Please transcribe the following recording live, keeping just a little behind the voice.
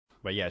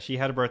But yeah, she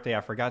had a birthday.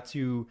 I forgot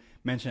to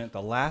mention it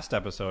the last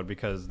episode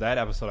because that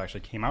episode actually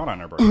came out on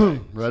her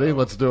birthday. Ready? So,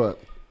 let's do it.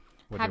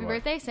 Happy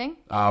birthday, sing.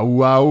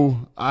 Wow.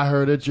 I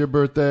heard it's your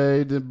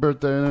birthday. The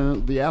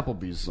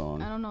Applebee's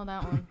song. I don't know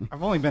that one.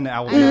 I've only been to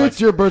Applebee's. It's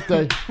your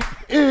birthday.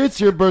 It's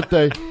your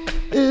birthday.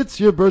 It's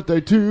your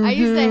birthday to you. I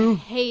used to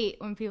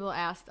hate when people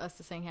asked us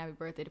to sing happy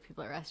birthday to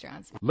people at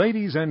restaurants.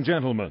 Ladies and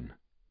gentlemen,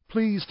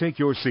 please take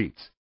your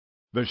seats.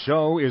 The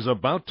show is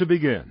about to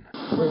begin.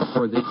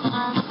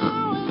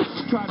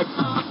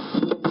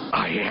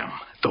 I am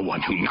the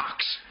one who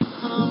knocks.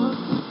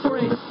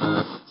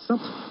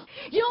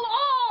 You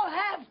all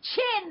have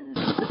chins.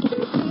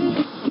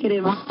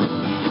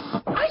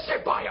 I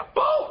said buy a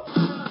boat.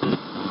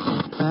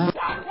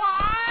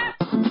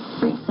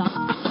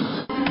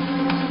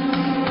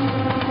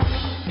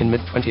 In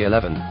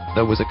mid-2011,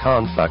 there was a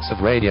conflux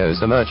of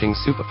radio's emerging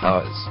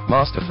superpowers,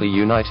 masterfully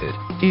united.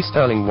 D.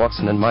 Sterling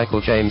Watson and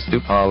Michael James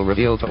Dupal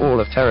revealed to all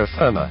of terra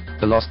firma,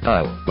 the lost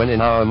dial. When in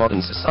our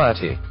modern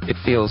society, it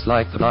feels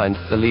like the blind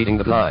are leading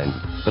the blind.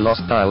 The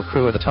lost dial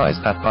crew are the ties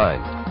that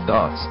bind. The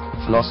arts,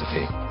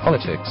 philosophy,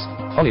 politics,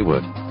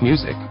 Hollywood,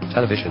 music,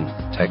 television,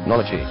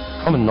 technology,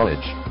 common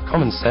knowledge,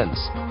 common sense,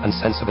 and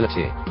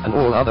sensibility, and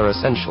all other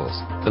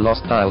essentials. The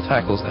lost dial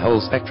tackles the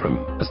whole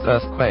spectrum. As the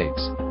earth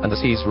quakes, and the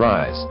seas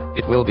rise,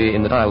 it will be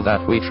in the dial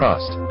that we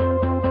trust.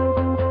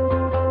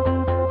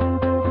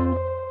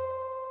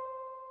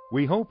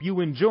 We hope you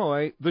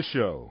enjoy the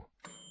show.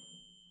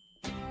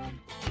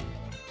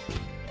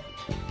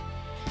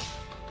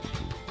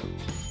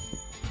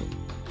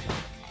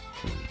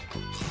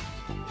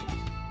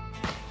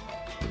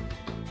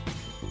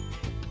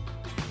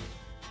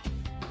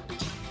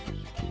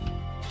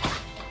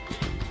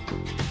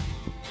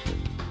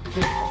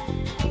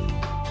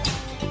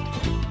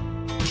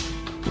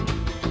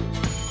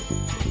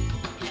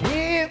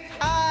 If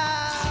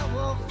I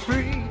were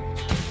free,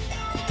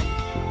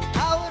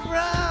 I would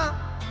run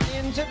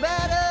into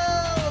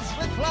battles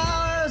with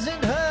flowers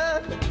and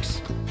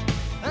herbs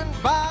and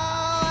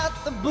bow at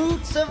the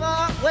boots of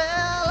our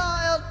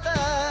well-oiled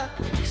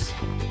thugs.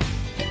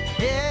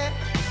 Yes,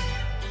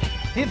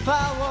 if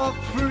I were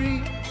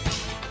free,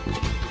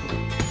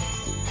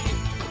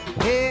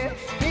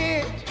 if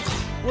it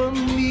were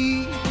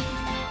me,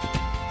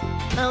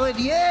 I would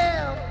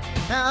yell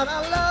out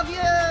I love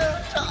you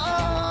to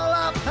all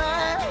our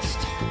past.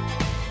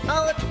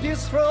 I would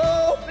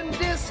disrobe and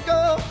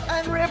disco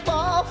and rip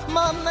off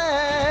my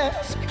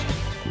mask.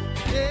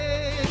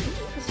 Yes,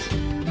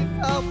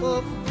 if I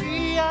were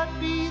free, I'd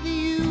be the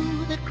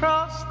you that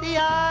crossed the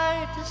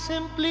eye to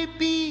simply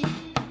be,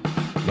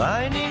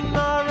 finding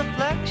our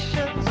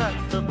reflections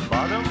at the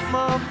bottom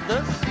of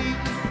the sea.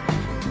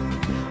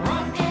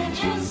 What did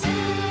you see?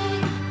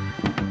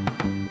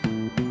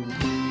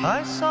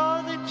 I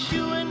saw that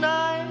you and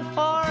I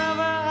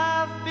forever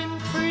have been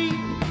free.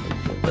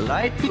 The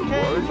light became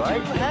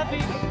too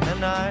heavy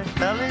and I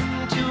fell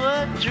into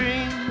a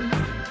dream.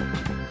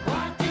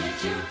 What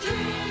did you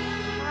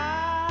dream?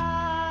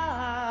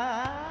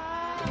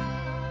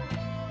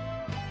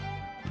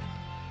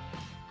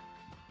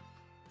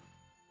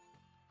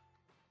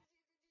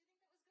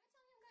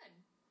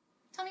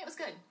 Tell me it was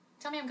good.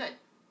 Tell me I'm good.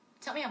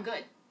 Tell me I'm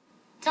good.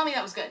 Tell me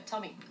that was good.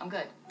 Tell me I'm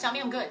good. Tell me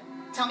I'm good.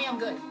 Tell me I'm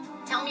good.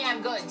 Tell me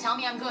I'm good. Tell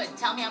me I'm good.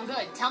 Tell me I'm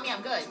good. Tell me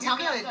I'm good. Tell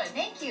me I'm good.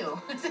 Thank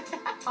you. Is it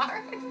that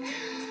hard?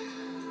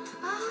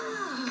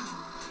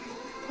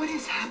 What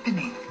is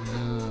happening?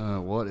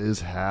 What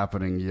is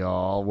happening,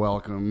 y'all?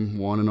 Welcome,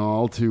 one and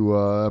all,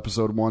 to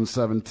episode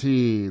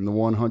 117, the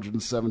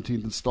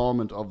 117th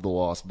installment of The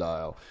Lost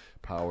Dial,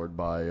 powered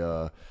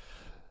by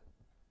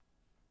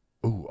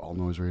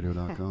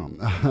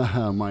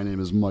allnoiseradio.com. My name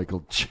is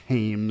Michael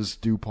James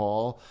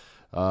Dupal.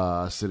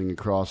 Sitting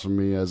across from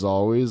me, as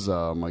always,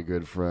 my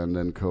good friend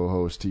and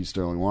co-host T.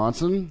 Sterling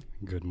Watson.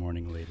 Good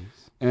morning,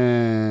 ladies.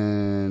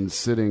 And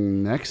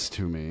sitting next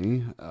to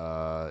me,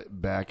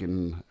 back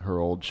in her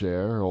old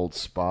chair, her old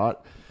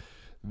spot,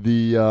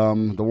 the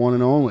one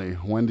and only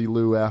Wendy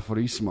Lou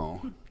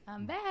Aforismo.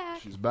 I'm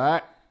back. She's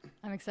back.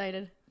 I'm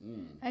excited.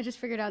 I just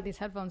figured out these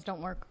headphones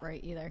don't work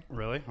right either.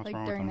 Really? What's like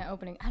wrong during with the them?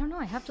 opening. I don't know.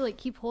 I have to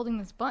keep holding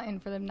this button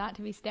for them not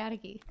to be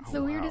staticky. It's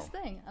the weirdest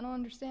thing. I don't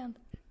understand.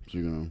 So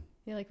you're gonna...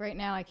 Yeah, like right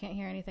now I can't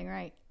hear anything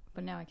right,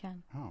 but now I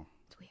can. Oh.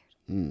 It's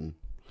weird.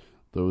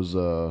 Those,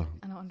 I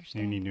don't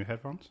understand. You need new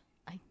headphones?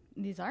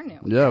 These are new.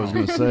 Yeah, I was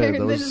going to say.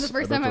 This is the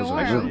first time I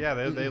wore them. Yeah,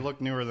 they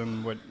look newer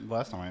than what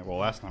last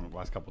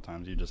couple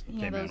times you just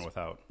came in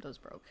without. Those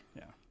broke.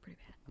 Yeah. Pretty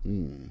bad.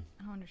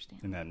 I don't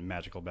understand. In that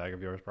magical bag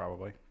of yours,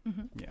 probably.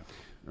 Mm-hmm. Yeah.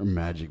 A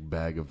magic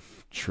bag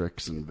of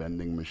tricks and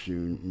vending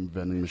machine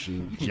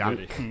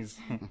junk.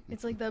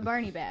 It's like the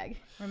Barney bag,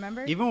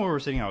 remember? Even when we were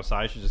sitting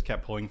outside, she just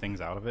kept pulling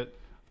things out of it.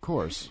 Of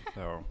course.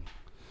 So,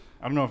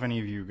 I don't know if any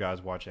of you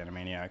guys watch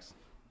Animaniacs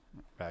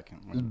back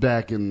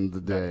in the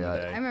day.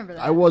 I remember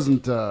that. I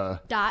wasn't...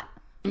 Dot.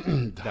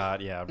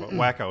 Dot, yeah. But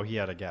Wacko, he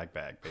had a gag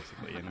bag,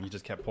 basically, and he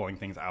just kept pulling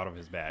things out of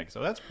his bag.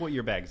 So that's what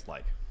your bag's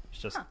like.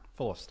 It's just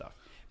full of stuff.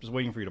 Just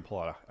waiting for you to pull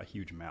out a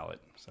huge mallet.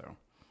 So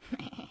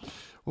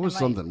What was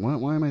something?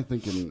 Why am I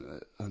thinking?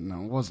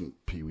 No, it wasn't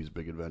Pee-wee's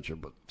Big Adventure,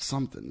 but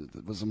something.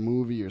 It was a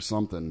movie or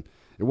something.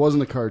 It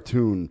wasn't a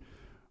cartoon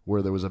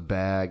where there was a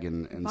bag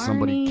and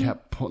somebody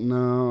kept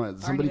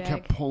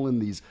kept pulling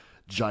these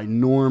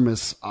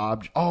ginormous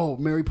objects. Oh,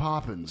 Mary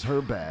Poppins,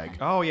 her bag.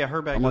 Oh yeah,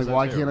 her bag. I'm does like,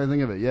 why that too. can't I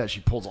think of it? Yeah,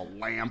 she pulls a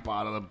lamp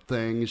out of the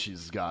thing.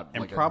 She's got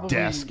like a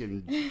desk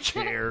and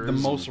chairs. The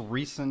most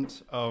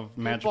recent of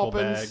magical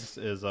bags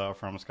is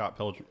from Scott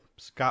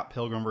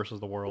Pilgrim versus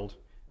the World.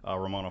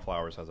 Ramona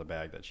Flowers has a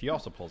bag that she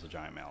also pulls a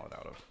giant mallet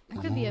out of.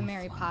 It could be a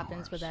Mary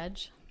Poppins with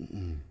Edge.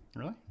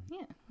 Really?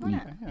 Yeah, why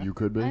not? You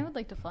could be. I would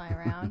like to fly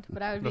around,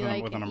 but I would be With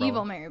like an an umbrella.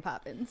 evil Mary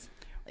Poppins.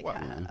 Like,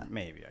 Well,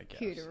 maybe, I guess.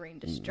 here to rain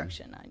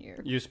destruction on your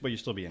But you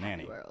still be a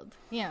nanny. world.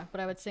 Yeah, but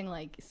I would sing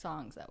like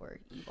songs that were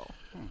evil.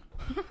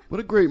 What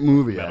a great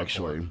movie, Metaphor.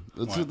 actually.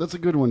 What? That's a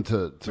good one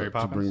to Mary bring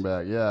Poppins?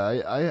 back.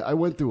 Yeah, I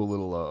went through a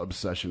little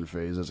obsession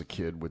phase as a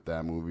kid with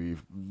that movie.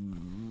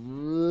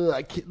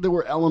 There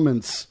were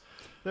elements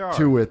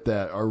to it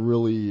that are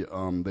really,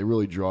 they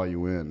really draw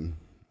you in.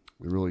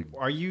 They really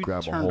Are you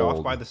grab a turned hold.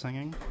 off by the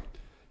singing?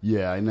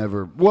 Yeah, I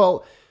never.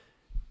 Well,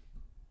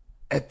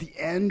 at the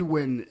end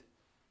when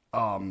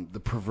the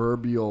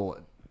proverbial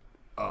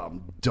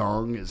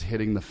dung is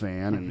hitting the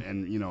fan,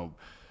 and you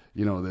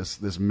know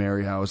this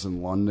Mary house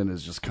in London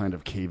is just kind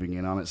of caving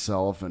in on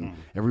itself, and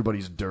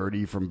everybody's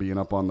dirty from being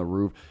up on the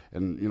roof,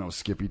 and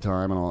Skippy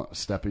time and all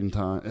stepping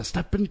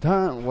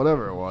time,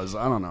 whatever it was,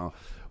 I don't know.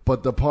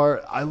 But the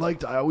part I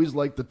always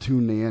liked the two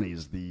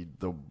nannies, the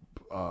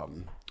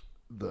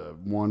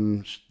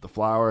one, the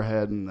flower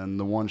head, and then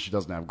the one, she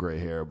doesn't have gray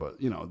hair, but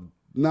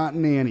not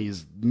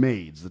nannies,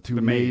 maids, the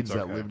two maids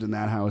that okay. lived in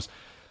that house.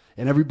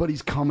 And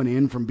everybody's coming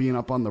in from being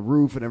up on the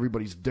roof, and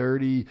everybody's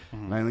dirty.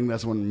 And I think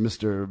that's when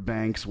Mr.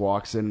 Banks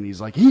walks in, and he's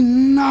like,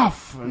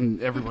 enough!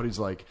 And everybody's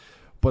like,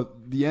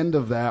 but the end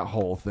of that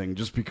whole thing,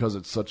 just because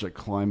it's such a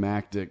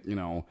climactic,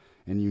 and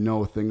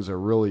things are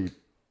really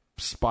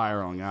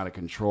spiraling out of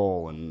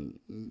control, and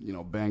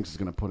Banks is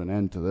going to put an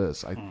end to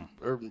this.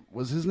 Or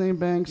was his name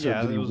Banks? Yeah,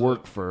 or did he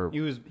work for?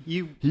 He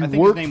He I think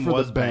worked his name for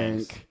was the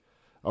Banks. bank.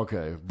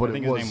 Okay, but I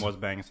think his name was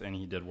Banks, and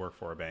he did work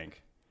for a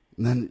bank.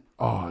 And then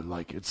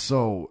it's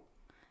so.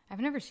 I've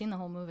never seen the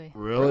whole movie.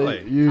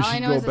 Really? You All I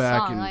should know go is the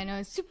back song. and All I know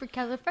is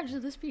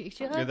supercalifragilistic.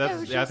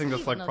 Yeah, I think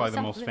that's like probably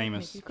the most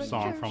famous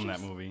song from that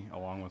movie,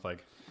 along with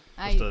like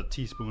just a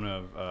teaspoon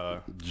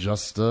of.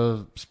 just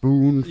a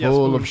spoonful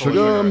spoonful of of sugar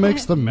sugar.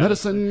 makes the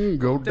medicine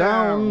go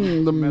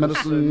down. The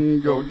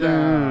medicine go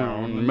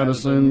down. The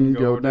medicine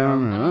go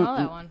down. I don't know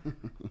that one.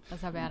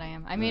 That's how bad I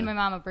am. I made my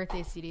mom a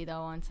birthday CD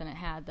though once, and it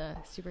had the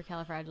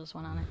supercalifragilistic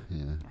one on it.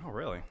 Yeah. Oh,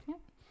 really?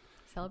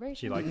 Celebration.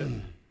 She liked it.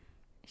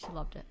 She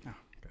loved it. Oh,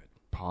 good.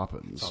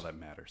 Poppins. That's all that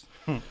matters.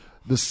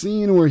 The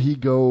scene where he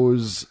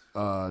goes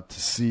to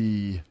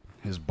see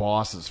his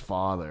boss's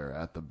father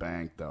at the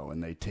bank, though,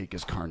 and they take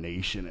his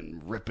carnation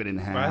and rip it in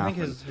half. But I think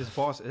his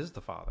boss is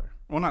the father.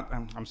 Well, not.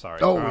 I'm sorry.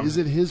 Oh, is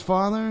it his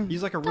father?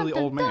 He's like a really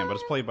old man, but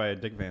it's played by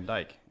Dick Van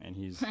Dyke, and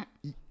he's.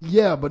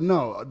 Yeah, but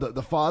no,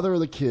 the father of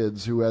the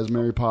kids who has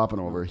Mary Poppin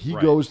over, he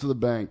Right. goes to the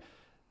bank,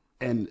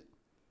 and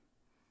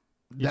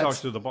He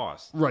talks to the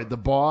boss. right, the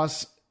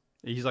boss.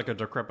 He's like a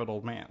decrepit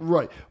old man.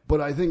 Right,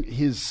 but I think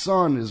his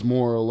son is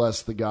more or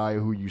less the guy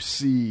who you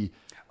see.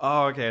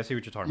 Oh, okay. I see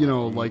what you're talking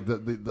about. Like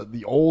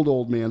the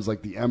old man's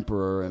like the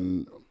Emperor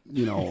and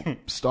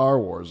Star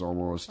Wars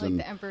almost. Like and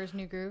The Emperor's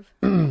New Groove.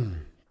 I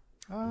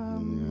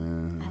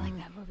like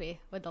that movie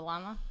with the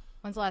llama.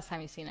 When's the last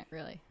time you've seen it?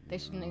 Really, they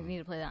should need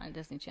to play that on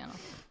Disney Channel.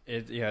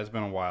 It's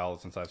been a while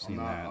since I've seen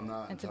that.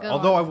 It's a good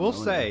Although one. I will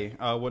say,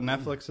 what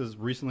Netflix has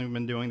recently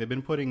been doing, they've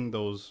been putting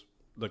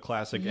the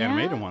classic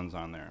animated ones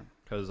on there.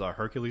 Because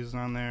Hercules is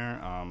on there,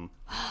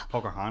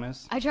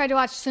 Pocahontas. I tried to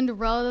watch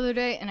Cinderella the other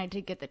day, and I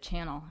did get the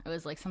channel. It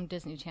was like some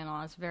Disney channel.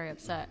 I was very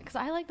upset because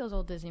I like those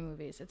old Disney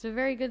movies. It's a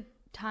very good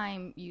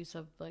time use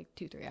of like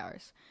 2-3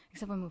 hours,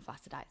 except when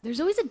Mufasa dies. There's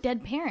always a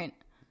dead parent.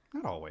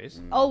 Not always.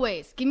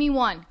 Always. Give me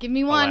one. Give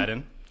me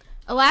one.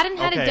 Aladdin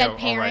Had Okay, a dead all right,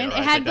 parent. all right,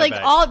 It had take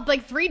that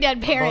back. 3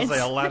 dead parents. I'll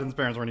say Aladdin's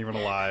parents weren't even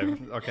alive.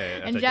 Okay,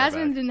 I And take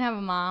Jasmine that didn't have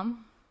a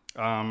mom.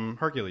 back.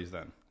 Hercules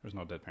then. There's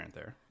no dead parent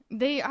there.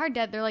 They are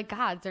dead. They're like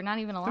gods. They're not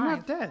even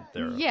alive. They're not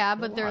dead. Yeah,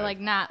 but they're alive. like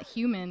not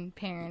human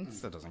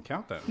parents. That doesn't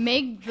count then.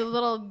 Meg, the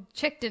little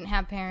chick, didn't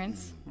have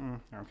parents.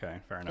 Okay,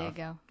 fair There enough. you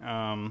go.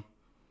 I don't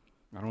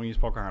want to use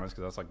Pocahontas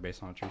because that's like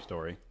based on a true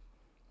story.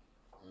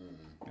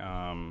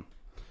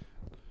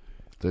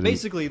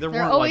 Basically, there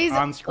They're weren't always like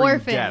on-screen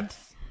orphans.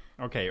 deaths.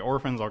 Okay,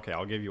 orphans. Okay,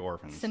 I'll give you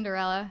orphans.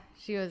 Cinderella,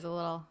 she was a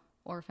little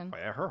orphan.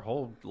 Yeah, her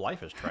whole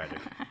life is tragic.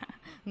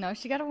 No,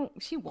 she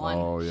won.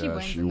 Oh yeah, she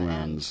wins. she in the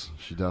wins. end.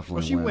 She definitely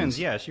Well, she wins. wins.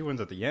 Yeah, she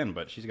wins at the end,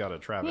 but she's got a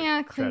tragic.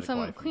 Yeah, tragic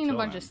life clean a until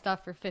bunch then. of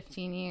stuff for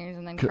 15 years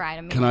and then cry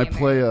to me. Can I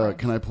play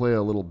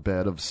a little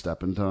bed of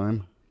Steppin'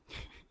 Time?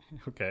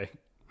 Okay.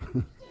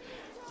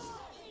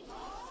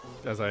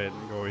 As I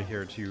go in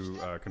here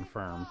to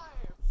confirm.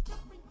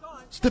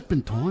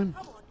 Steppin' Time.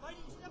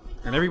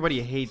 And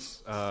everybody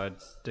hates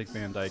Dick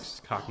Van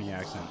Dyke's Cockney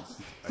accent.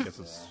 I guess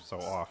it's so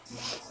off.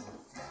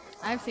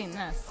 I've seen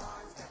this.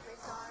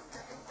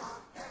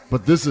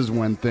 But this is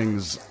when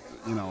things,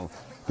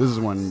 this is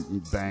when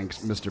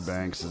Mr.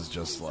 Banks is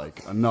just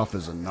like, enough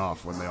is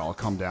enough when they all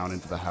come down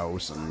into the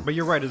house. But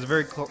you're right, it's a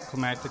very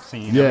climactic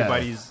scene. Yeah.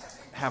 Everybody's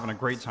having a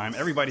great time.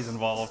 Everybody's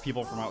involved,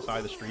 people from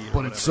outside the street.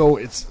 But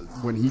it's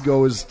when he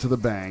goes to the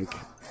bank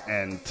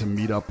and to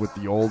meet up with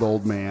the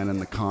old man and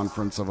the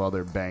conference of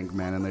other bank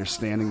men, and they're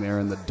standing there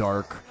in the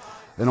dark,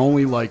 and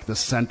only like the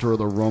center of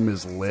the room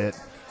is lit,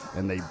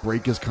 and they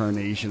break his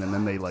carnation, and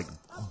then they like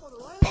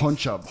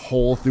punch a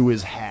hole through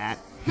his hat,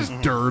 his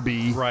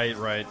derby.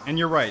 Right. And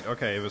you're right.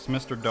 Okay, it was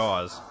Mr.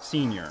 Dawes,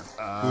 Sr., who's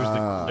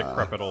the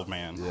decrepit old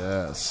man.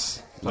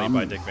 Yes. Played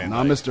by Dick Van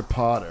Not Dyke. Mr.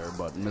 Potter,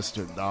 but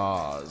Mr.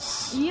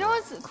 Dawes. You know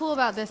what's cool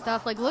about this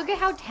stuff? Like, look at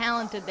how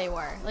talented they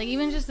were. Like,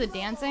 even just the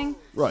dancing.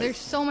 Right. There's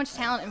so much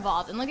talent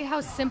involved. And look at how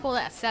simple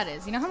that set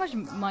is. You know how much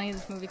money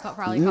this movie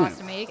probably cost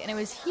to make? And it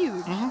was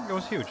huge. It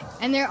was huge.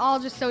 And they're all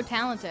just so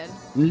talented.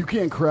 And you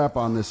can't crap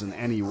on this in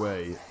any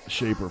way,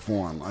 shape, or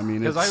form. I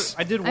mean, Because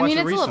I did watch I mean,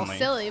 it it's recently. a little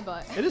silly,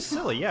 but... It is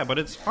silly, yeah, but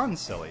it's fun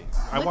silly.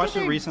 I Look watched at it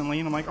their- recently,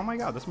 and I'm like, oh my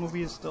god, this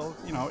movie is still,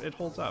 it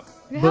holds up.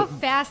 Look at how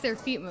fast their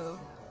feet move.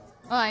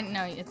 Well, I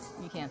know you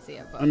can't see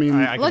it, but I mean,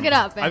 look it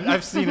up. Ben.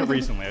 I've seen it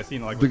recently. I've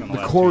seen it like the within the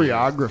last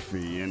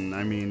choreography and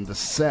I mean the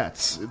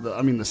sets.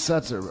 The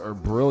sets are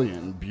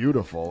brilliant and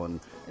beautiful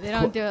and they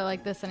don't do it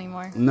like this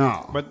anymore.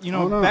 no. But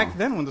Oh, no. back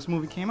then when this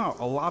movie came out,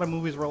 a lot of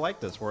movies were like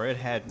this, where it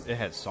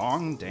had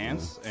song,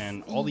 dance,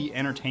 and all the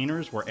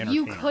entertainers were entertainers.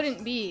 You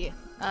couldn't be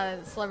a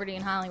celebrity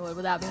in Hollywood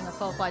without being a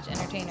full-fledged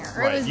entertainer.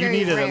 Or it Right, was you very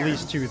needed rare. at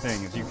least two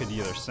things. You could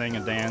either sing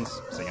and dance,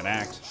 sing and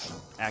act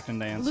and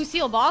dance.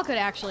 Lucille Ball could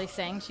actually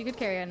sing. She could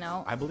carry a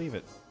note. I believe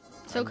it.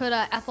 So could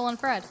Ethel and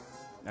Fred.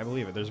 I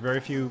believe it. There's very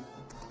few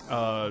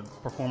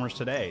performers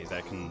today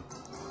that can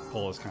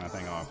pull this kind of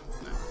thing off.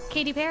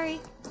 Katy Perry.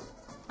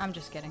 I'm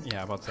just kidding. Yeah,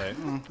 I'm about to say, I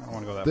don't want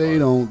to go that They far.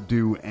 don't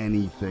do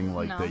anything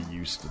like No. they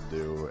used to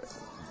do.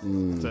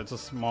 It's a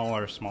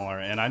smaller,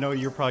 and I know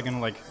you're probably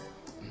gonna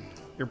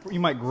you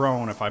might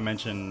groan if I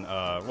mention.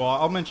 Well,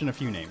 I'll mention a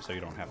few names so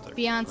you don't have to.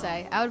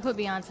 Beyonce. I would put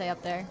Beyonce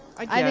up there.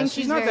 I Yeah, think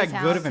she's not very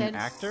that good of an talented.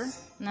 actor.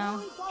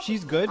 No.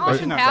 She's good, but Austin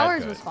she's not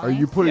Powers that was good. fine.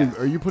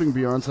 Are you putting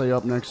Beyonce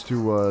up next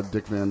to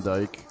Dick Van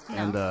Dyke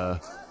and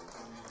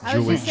I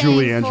was just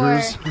Julie saying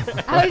Andrews?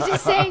 I was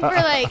just saying for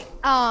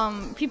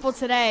like people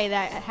today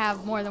that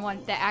have more than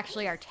one that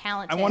actually are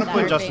talented. I want to that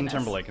put are Justin famous.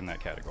 Timberlake in that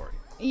category.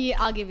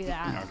 Yeah, I'll give you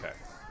that. Okay.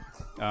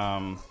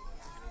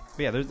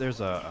 But yeah,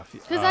 there's a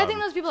few. Because I think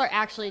those people are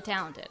actually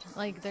talented.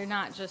 Like they're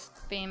not just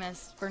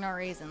famous for no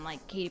reason,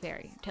 like Katy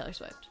Perry, Taylor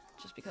Swift,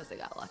 just because they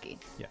got lucky.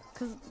 Yeah.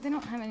 Because they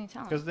don't have any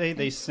talent. Because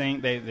they sing,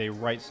 they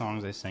write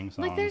songs, they sing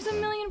songs. Like there's a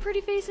and- million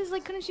pretty faces.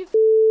 Like couldn't you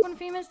one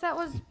famous that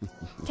was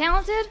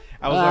talented?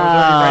 I was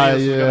already ready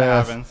this was gonna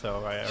yes. happen,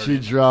 so I She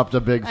already, dropped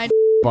a big I-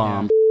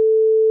 bomb.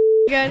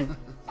 Good.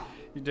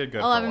 you did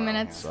good. for a 11 while,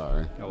 minutes.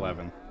 Sorry. yeah.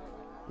 11.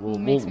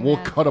 Makes me We'll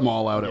mad. cut them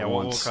all out Yeah, at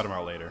we'll once. cut them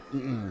out later.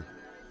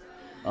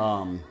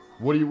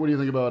 What do you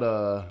think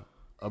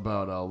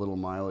about little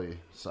Miley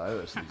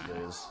Cyrus these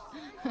days?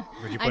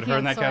 Would you I put her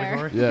in can't that swear.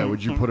 category? Yeah,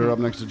 would you put her up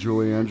next to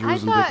Julie I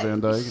Andrews and Dick thought Van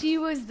Dyke? she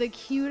was the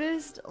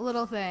cutest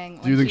little thing.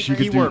 Do you think she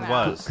could do? Keyword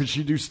was. Could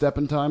she do step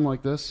in time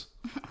like this?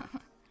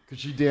 Could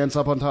she dance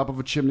up on top of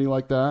a chimney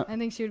like that? I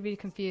think she would be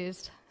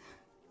confused.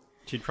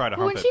 She'd try to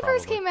But hump when it, she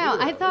first probably. came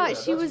out, I thought at it.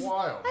 she That's was.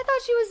 wild. I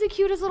thought she was the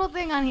cutest little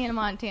thing on Hannah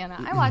Montana.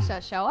 I watched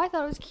that show. I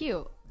thought it was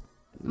cute.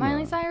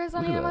 Miley Cyrus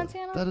on Look at Hannah that.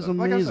 Montana. That is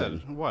Like I amazing.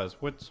 said, it was.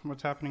 What's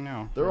happening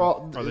now? They're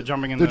all. Are they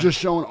jumping in They're the... just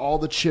showing all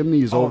the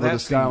chimneys Oh, over the that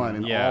scene, skyline,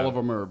 and yeah. all of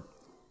them are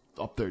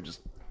up there. Just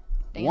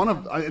Dancing. one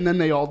of, and then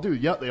they all do.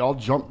 Yep, they all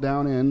jump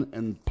down in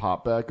and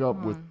pop back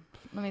up with.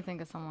 Let me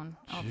think of someone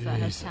else that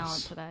has Jesus.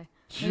 talent today.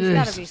 There's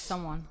got to be Jesus.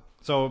 someone.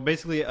 So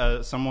basically,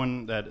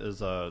 someone that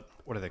is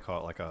what do they call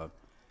it? Like a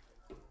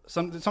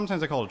sometimes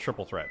they call it a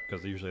triple threat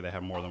because usually they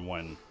have more than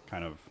one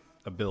kind of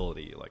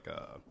ability, like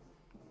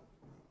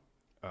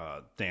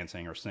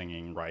dancing or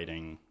singing,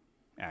 writing,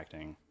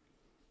 acting,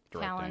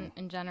 directing. Talent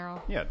in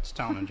general. Yeah, it's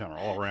talent in general,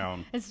 all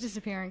around. It's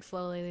disappearing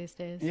slowly these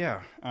days.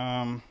 Yeah.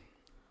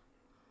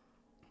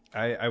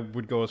 I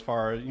would go as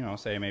far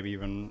as, say maybe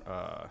even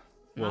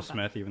Will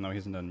Smith, even though he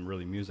hasn't done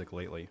really music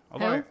lately.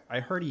 Although Who? I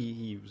heard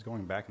he was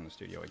going back in the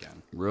studio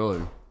again.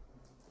 Really?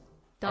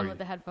 Done with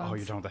the headphones. Oh,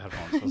 you're done with the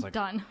headphones. I was like,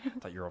 Done. I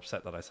thought you were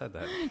upset that I said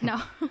that.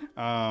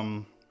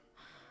 No.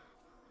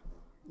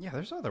 Yeah,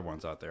 there's other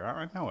ones out there.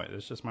 I know it.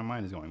 It's just my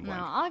mind is going No,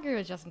 blank. I'll agree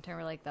with Justin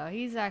Timberlake, though.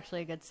 He's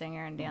actually a good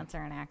singer and dancer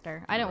and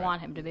actor. I didn't Right.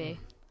 want him to be.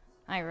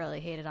 I really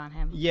hated on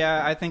him.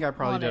 Yeah, I think I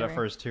probably did Whatever. at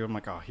first too. I'm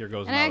like, oh, here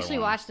goes And I another actually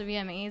one. watched the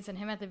VMAs, and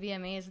him at the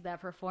VMAs, that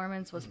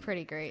performance was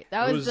pretty great.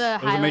 That It was the it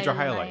was highlight. a major of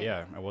the highlight. night.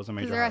 Yeah, it was a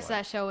major Because the rest highlight.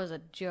 of that show was a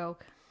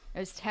joke. It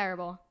was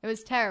terrible. It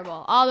was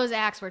terrible. All those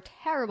acts were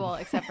terrible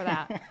except for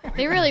that.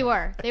 They really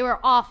were. They were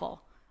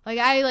awful.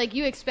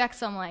 You expect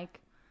some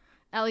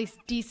at least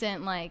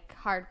decent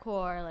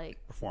hardcore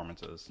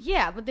Performances.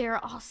 yeah, but they were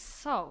all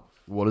so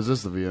What is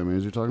this? The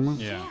VMAs you're talking about?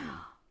 Yeah.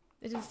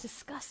 it was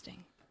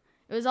disgusting.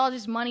 It was all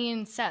just money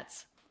and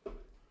sets.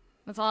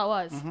 That's all it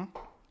was.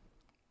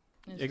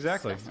 It was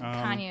Exactly. disgusting.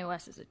 Kanye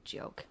West is a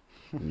joke.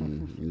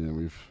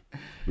 Yeah,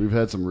 we've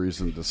had some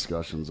recent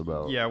discussions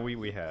about Yeah,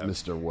 we have.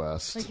 Mr.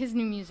 West. Like, his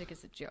new music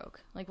is a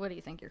joke. Like, what do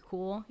you think? You're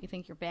cool? You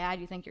think you're bad?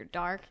 You think you're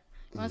dark?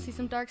 You want to see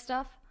some dark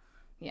stuff?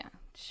 Yeah,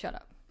 shut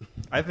up.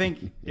 I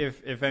think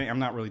if any, I'm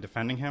not really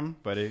defending him,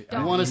 but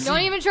Don't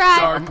even try.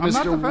 Dark I'm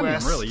not Mr. defending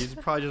West. him really. He's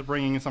probably just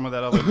bringing some of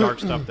that other dark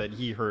stuff that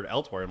he heard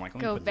elsewhere. I'm like,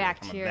 let me Go put back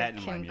some to of your that in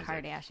my Kim music.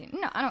 Kardashian.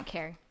 No, I don't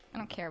care. I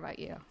don't care about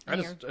you. I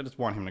just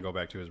want him to go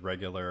back to his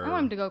regular I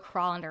want him to go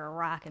crawl under a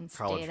rock and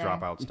college stay there.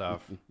 dropout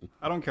stuff.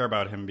 I don't care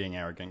about him being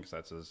arrogant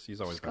because he's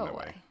always Just been go that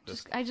away. way.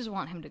 I just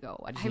want him to go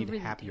away. I just need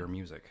happier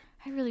music.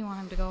 I really want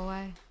him to go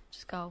away.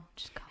 Just go.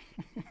 Just go.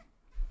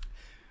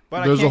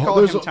 But There's I can't a- call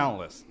there's him a-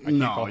 talentless. I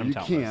No, can't call him you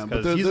talentless can't, but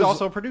because he's there's-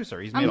 also a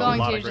producer. He's made I'm a going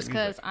lot to of great just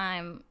music.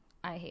 because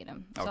I hate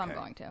him. So I'm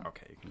going to.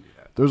 Okay, you can do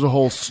that. There's a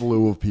whole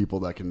slew of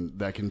people that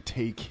can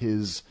take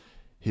his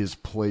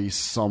place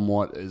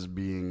somewhat as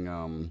being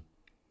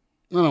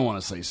I don't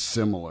want to say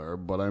similar,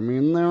 but I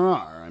mean there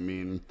are. I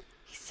mean,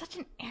 He's such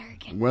an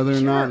arrogant whether or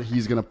jerk. not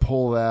he's gonna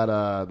pull that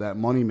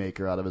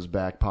moneymaker out of his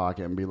back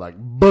pocket and be like,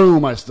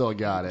 "Boom, I still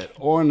got it,"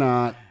 or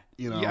not.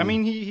 You know, Yeah, I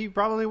mean, he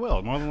probably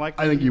will. More than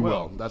likely, I think he he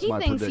will. That's He my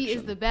thinks prediction. he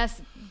is the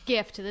best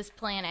gift to this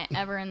planet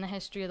ever in the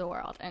history of the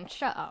world. And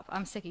shut up.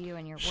 I'm sick of you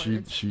and your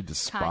words. She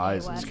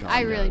despises Kanye West. Kanye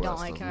I really West, don't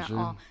like him at doesn't she?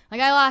 all.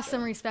 Like, I lost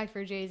some respect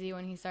for Jay-Z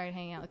when he started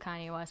hanging out with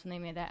Kanye West when they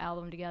made that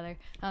album together.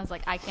 I was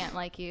like, I can't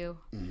like you.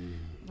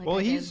 Like Well,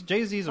 I he's did.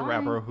 Jay-Z's a Fine.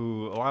 rapper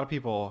who a lot of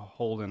people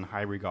hold in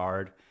high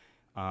regard.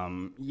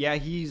 Yeah,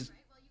 he's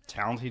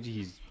talented.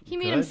 He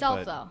made good, himself,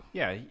 but- though.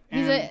 Yeah,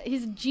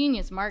 He's a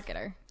genius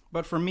marketer.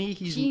 But for me,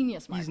 he's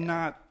Genius He's marketer.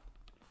 not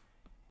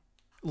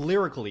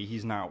lyrically.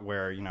 He's not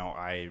where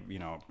I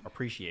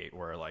appreciate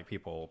where like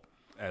people,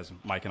 as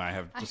Mike and I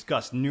have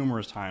discussed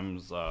numerous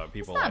times. It's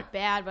People not like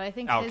bad, but I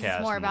think his Outkast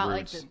is more and about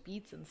Roots. like the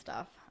beats and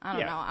stuff. I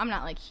don't Yeah. know. I'm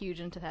not like huge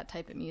into that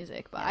type of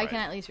music, but I Right. can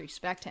at least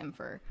respect him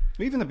for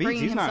even the beats.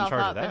 bringing He's not in himself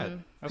charge of up that.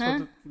 and- That's Huh?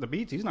 what the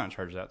beats. He's not in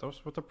charge of that.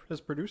 That's what his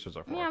producers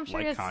are for. Yeah, I'm sure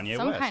like he has Kanye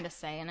some West. kind of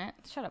say in it.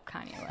 Shut up,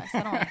 Kanye West.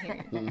 I don't want to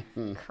hear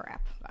your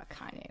crap about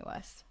Kanye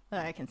West.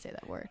 I can say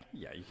that word.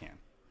 Yeah, you can.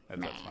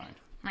 That's fine.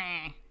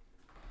 Meh.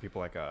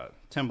 People like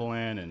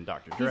Timbaland and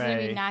Dr. He's going to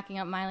be Dre. knocking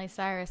up Miley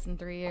Cyrus in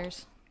 3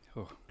 years.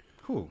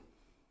 Who?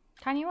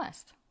 Kanye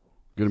West.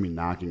 Gonna be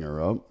knocking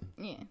her up,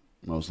 Yeah.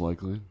 most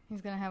likely. He's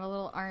going to have a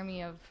little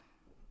army of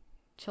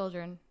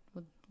children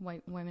with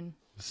white women.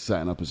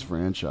 Setting up his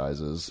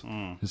franchises,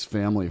 his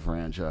family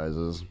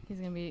franchises.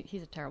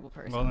 He's a terrible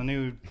person. Well,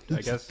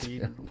 I guess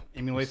he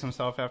emulates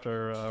himself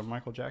after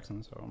Michael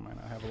Jackson, so might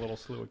not have a little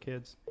slew of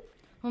kids.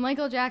 Well,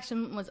 Michael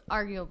Jackson was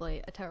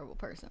arguably a terrible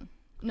person.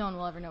 No one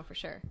will ever know for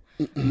sure.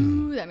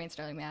 Ooh, that made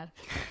Sterling mad.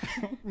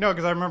 No,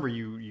 because I remember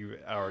you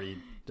already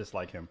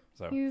dislike him.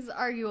 So He's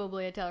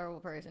arguably a terrible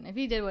person. If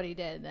he did what he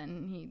did,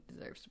 then he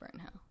deserves to burn in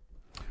hell.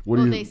 What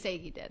Well, do they you say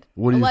he did.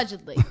 what do you-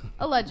 Allegedly.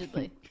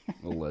 Allegedly.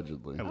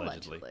 allegedly?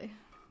 Allegedly.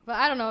 But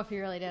I don't know if he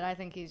really did. I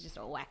think he's just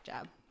a whack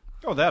job.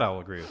 Oh, that I'll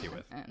agree with you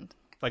with. And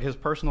Like his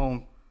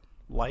personal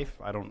life,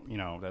 I don't.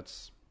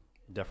 That's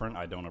different.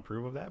 I don't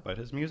approve of that. But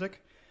his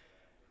music,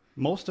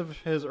 most of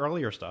his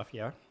earlier stuff,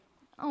 yeah.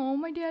 oh,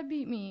 my dad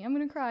beat me. I'm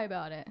going to cry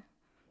about it.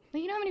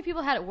 Like, you know how many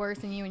people had it worse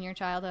than you in your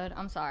childhood?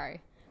 I'm sorry.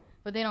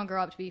 But they don't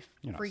grow up to be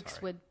You're not freaks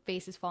sorry. with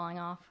faces falling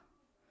off.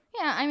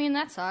 Yeah, I mean,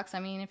 that sucks. I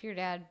mean, if your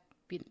dad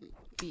beat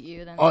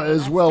you, then As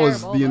that's well as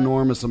terrible, the but-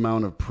 enormous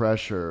amount of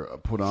pressure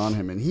put on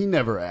him, and he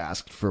never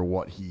asked for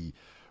what he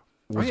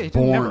was yeah, he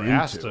born never into.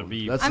 asked to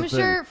be- That's I'm the thing.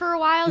 sure for a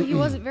while he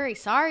wasn't very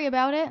sorry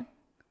about it.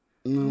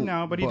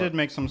 No, but he did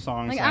make some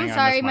songs. Like, saying, I'm "I miss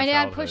sorry, my dad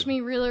childhood." pushed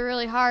me really,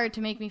 really hard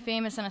to make me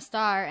famous and a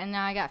star, and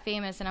now I got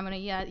famous, and I'm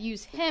going to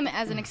use him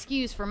as an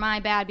excuse for my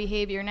bad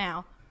behavior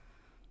now.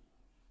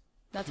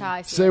 That's how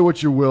I see Say it.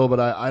 what you will, but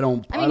I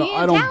don't I mean, he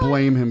had I don't talent.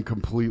 blame him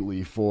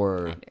completely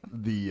for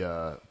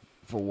the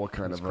for what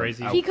kind of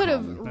crazy. He could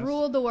have outcome.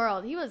 ruled the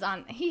world.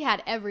 He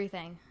had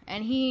everything,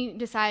 and he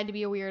decided to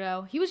be a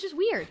weirdo. He was just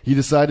weird. He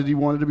decided he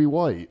wanted to be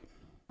white.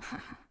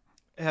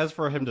 As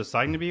for him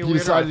deciding to be a He weirdo,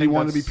 decided I he think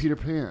wanted to be that's- Peter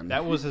Pan.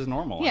 That was his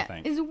normal, I Yeah,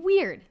 think. it's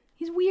weird.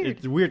 He's weird.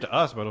 It's weird to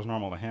us, but it was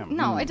normal to him.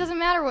 No, it doesn't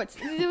matter what's.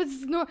 It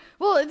was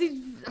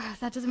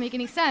that doesn't make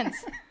any sense.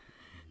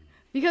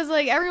 Because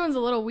like everyone's a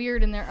little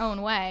weird in their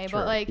own way,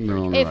 but like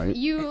No, if right.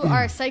 you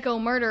are a psycho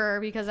murderer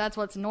because that's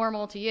what's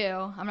normal to you,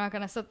 I'm not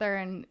gonna sit there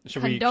and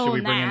Should we condone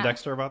bring in that.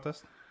 Dexter about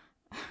this?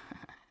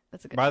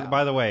 That's a good show.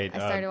 By the way, I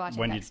started watching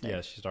Wendy, Dexter. yeah,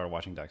 she started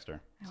watching Dexter.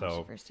 I watched So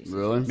the first two seasons.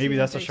 Really? maybe Season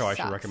that's a 3 show I should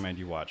sucks. recommend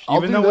you watch, I'll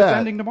even do though it's that.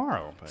 ending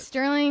tomorrow. But,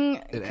 Sterling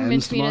ends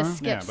convinced me to tomorrow?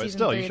 skip yeah, but season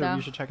still, 3 you though,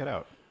 should check it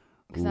out.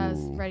 because I was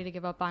ready to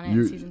give up on it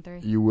You, in season 3.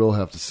 you will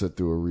have to sit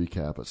through a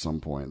recap at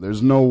some point.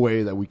 There's no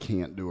way that we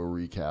can't do a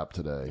recap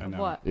today. I know.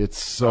 What? It's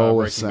so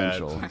Breaking Bad.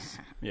 essential.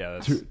 Yeah,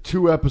 that's,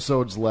 Two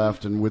episodes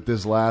left, and with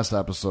this last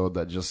episode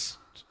that just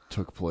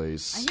took I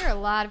place, hear a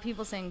lot of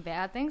people saying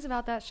bad things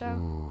about that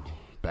show.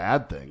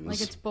 bad things.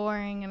 Like it's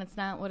boring and it's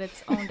not what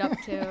it's owned up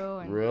to.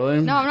 And Really?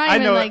 No, I'm not I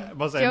even know. like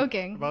was I-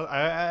 joking. well,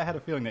 I had a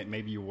feeling that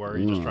maybe you were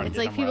just trying It's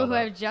to get like him people who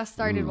riled have up. just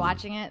started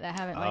watching it that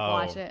haven't like Oh.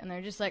 watched it and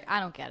they're just like, I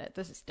don't get it.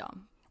 This is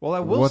dumb. Well, I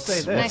will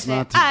say this.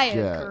 I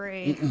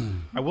agree.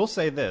 I will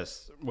say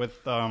this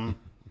with I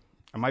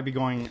might be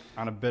going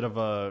on a bit of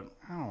a,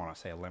 I don't want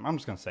to say a limb. I'm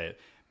just going to say it.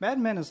 Mad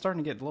Men is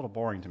starting to get a little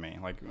boring to me.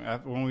 Like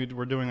when we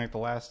were doing like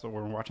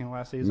we're watching the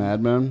last season.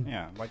 Mad Men?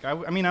 Yeah. Like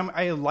I mean,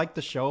 I like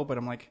the show, but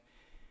I'm like,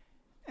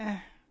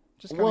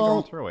 just kind of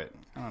going through it.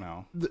 I don't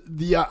know.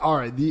 All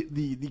right.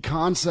 The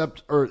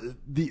concept or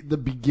the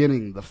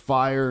beginning, the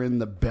fire in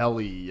the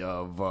belly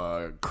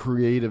of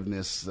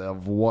creativeness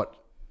of what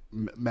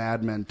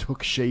Mad Men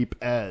took shape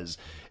as.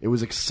 It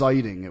was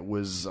exciting. It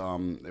was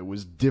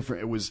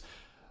different. It was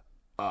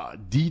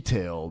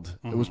detailed.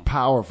 It was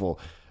powerful.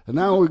 And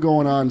now we're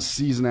going on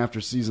season after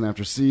season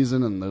after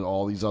season, and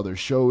all these other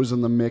shows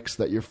in the mix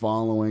that you're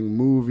following,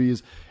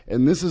 movies.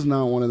 And this is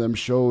not one of them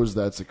shows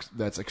that's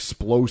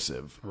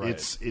explosive.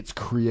 Right. It's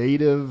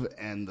creative,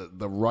 and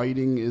the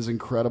writing is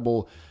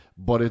incredible,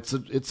 but it's a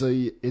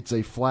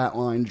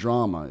flatline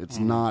drama. It's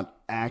not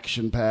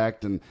action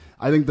packed. And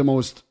I think the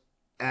most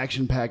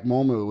action packed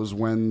moment was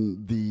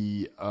when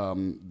the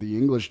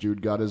English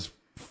dude got his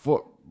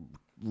foot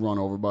run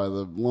over by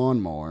the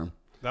lawnmower.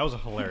 That was a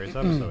hilarious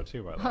episode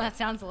too, by the way. Oh, that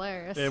sounds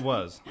hilarious. It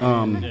was.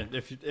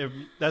 If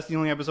that's the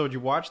only episode you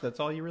watch, that's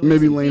all you really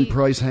Maybe see. Lane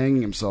Price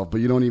hanging himself,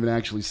 but you don't even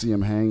actually see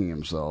him hanging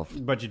himself.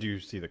 But you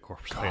do see the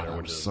corpse later,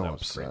 which is so that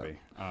was upset. creepy.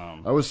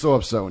 I was so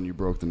upset when you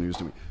broke the news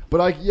to me.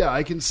 But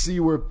I can see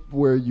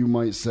where you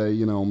might say,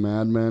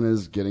 Mad Men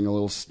is getting a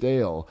little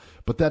stale.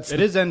 But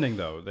it is ending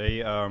though.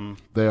 They are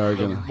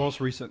going to.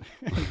 Most recent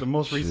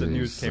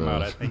news came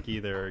out. I think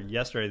either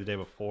yesterday or the day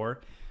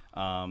before.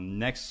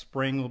 Next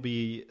spring will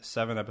be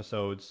 7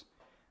 episodes,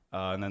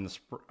 and then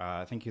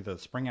I think either the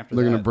spring after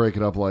they're that. going to break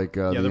it up like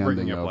the they're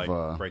breaking ending up of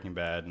like Breaking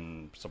Bad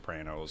and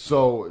Sopranos.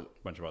 So and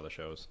a bunch of other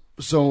shows.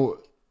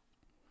 So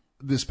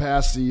this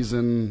past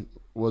season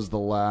was the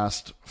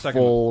last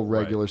full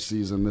regular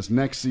season. This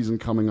next season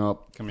coming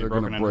up, they're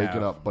going to break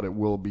it up, but it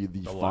will be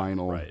the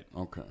final. Right.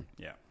 Okay.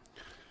 Yeah.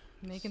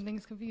 Making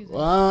things confusing.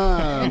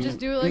 And just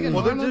do it like a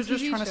well, normal they're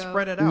just TV trying to show.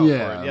 spread it out.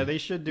 Yeah. For it. Yeah, they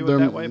should do it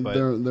that way, but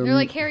they're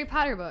like Harry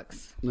Potter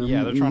books. They're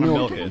trying to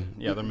milk it.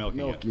 Yeah, they're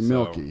milking it.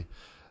 Milky.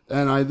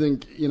 And I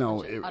think,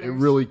 it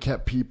really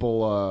kept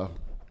people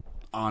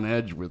on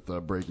edge with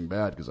Breaking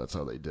Bad because that's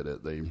how they did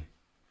it. They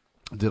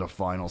did a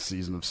final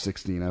season of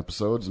 16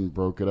 episodes and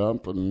broke it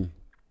up, and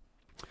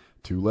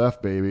 2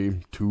 left,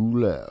 baby. 2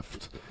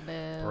 left.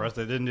 Whereas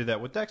they didn't do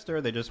that with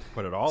Dexter. They just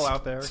put it all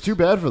out there. It's too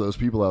bad for those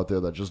people out there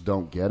that just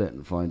don't get it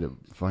and find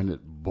it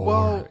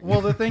boring.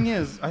 Well, the thing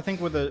is, I think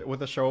with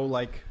a show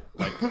like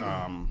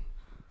I'm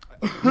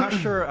not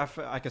sure if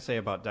I could say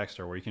about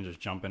Dexter where you can just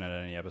jump in at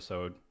any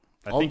episode.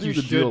 I'll do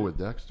the deal with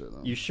Dexter,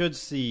 though. You should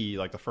see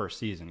like the first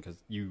season because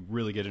you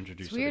really get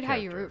introduced. It's weird to the how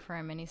character. you root for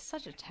him, and he's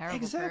such a terrible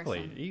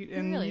exactly. person. You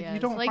really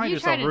don't like, find you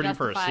yourself try to rooting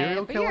for a justify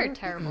serial it, but killer. you're a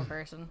terrible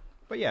person.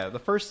 But yeah, the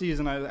first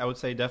season I would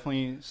say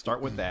definitely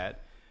start with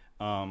that.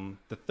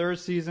 The third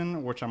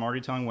season, which I'm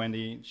already telling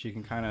Wendy, she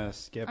can kind of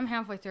skip. I'm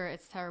halfway through it.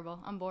 It's terrible.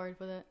 I'm bored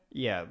with it.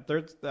 Yeah,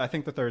 I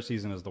think the third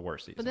season is the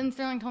worst season. But then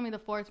Sterling told me the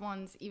fourth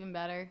one's even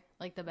better,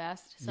 like the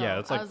best. So yeah,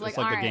 it's like, I was like, it's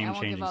like all the right, I won't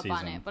game-changing give up season.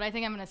 on it. But I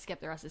think I'm going to skip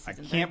the rest of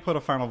season. I can't put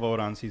a final vote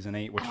on season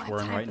 8, which I don't we're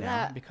have in time right for now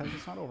that. because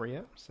it's not over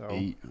yet. So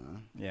 8.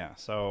 Yeah,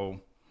 so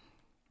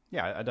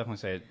yeah, I definitely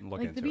say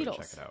look like into the it, Beatles,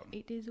 check it out.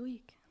 8 days a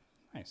week.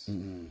 Nice,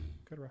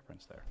 good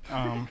reference there.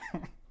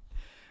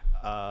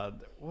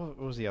 What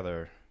was the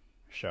other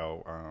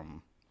show?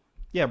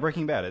 Yeah,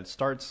 Breaking Bad. It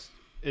starts.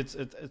 It's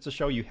a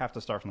show you have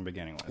to start from the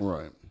beginning with,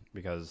 right?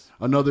 Because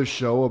another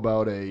show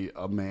about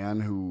a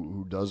man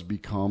who does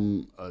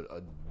become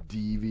a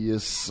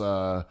devious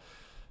right,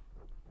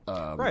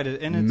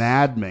 and it's,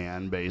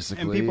 madman,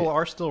 basically. And people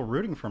are still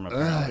rooting for him.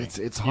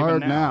 It's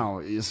hard now,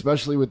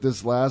 especially with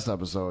this last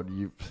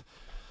episode.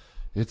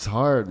 It's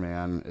hard,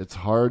 man. It's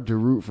hard to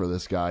root for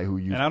this guy who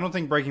you. And I don't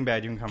think Breaking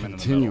Bad you can come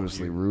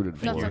continuously in the rooted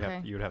for.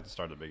 You would have to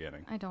start at the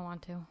beginning. I don't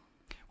want to.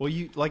 Well,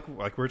 you like we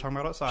were talking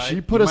about outside.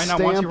 She put a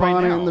stamp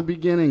on it now. in the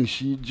beginning.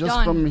 She just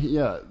Done.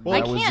 from Well,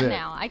 I can't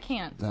now. I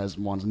can't. That has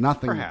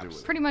nothing Perhaps. to do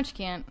with it. Pretty much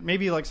can't.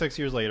 Maybe like 6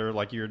 years later,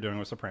 like you're doing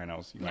with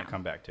Sopranos, you might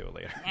come back to it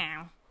later.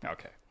 No.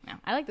 Okay. No.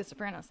 I like The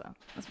Sopranos though.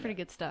 That's pretty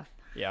good stuff.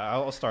 Yeah,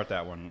 I'll start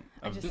that one.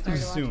 I just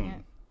started soon. watching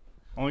it.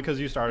 Only because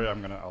you started,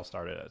 I'll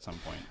start it at some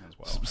point as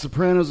well.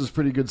 Sopranos is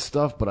pretty good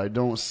stuff, but I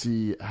don't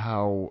see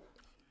how.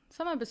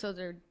 Some episodes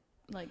are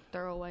like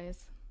throwaways.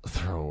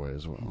 Throwaway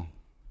as well.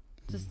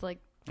 Just like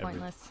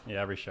pointless.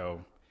 Every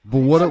show. But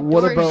what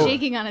Or about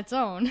shaking on its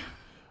own?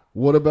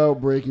 What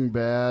about Breaking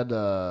Bad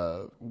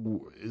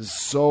is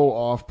so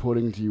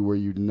off-putting to you where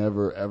you'd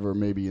never, ever,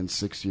 maybe in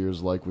 6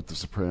 years, like with The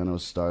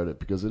Sopranos, start it?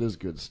 Because it is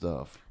good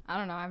stuff. I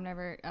don't know. I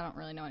don't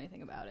really know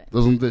anything about it.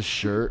 Doesn't this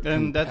shirt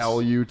And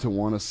compel you to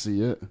want to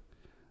see it?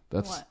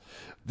 That's what?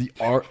 The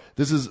art.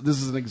 This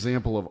is an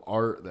example of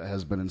art that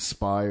has been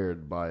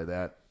inspired by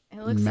that It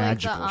looks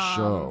magical like the,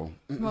 show.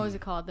 What was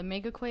it called? The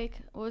Mega Quake?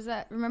 What was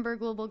that? Remember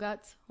Global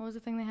Guts? What was the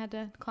thing they had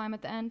to climb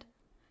at the end?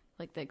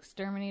 like the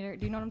Exterminator.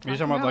 Do you know what I'm You're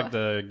talking talking about? about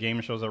like the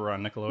game shows that were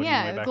on Nickelodeon.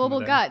 Yeah, way back Global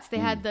in the day? Guts. They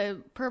had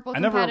the purple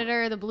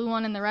competitor, the blue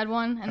one, and the red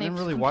one, and they didn't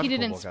really watch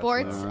competed in Global Guts,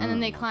 sports. though. And then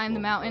they Yeah, climbed the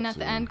Global mountain Guts, at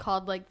the yeah. end,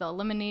 called like the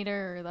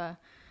Eliminator or the.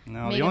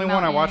 No, Mega the only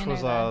one I watched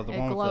Mountain was or the it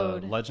one with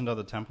glowed. the Legend of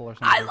the Temple or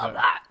something. I like love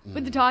that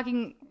with the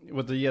talking.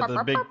 With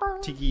the big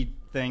tiki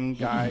thing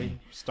guy,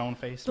 stone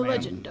face. The man.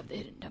 Legend of the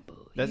Hidden Temple.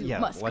 That's- You yeah,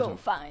 must go Legend.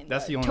 find.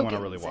 That's the only one I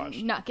really tokens and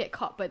watched. Not get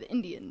caught by the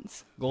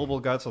Indians. Global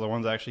Guts are the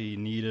ones that actually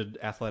needed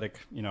athletic,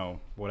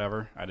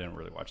 whatever. I didn't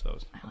really watch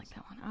those. I like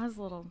that one. I was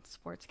a little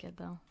sports kid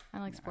though. I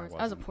like sports.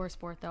 I was a wasn't. poor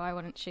sport though. I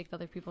wouldn't shake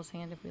other people's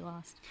hand if we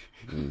lost.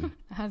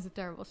 I was a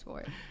terrible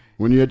sport.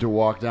 When you had to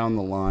walk down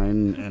the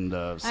line and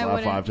slap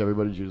wouldn't. five to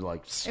everybody, you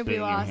like If spit we in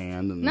your lost.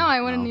 hand. And, No,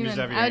 I wouldn't You even. just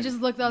have your I would hand-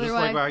 just look the other just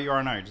way. like how you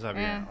are now. You just have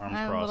Yeah, your arms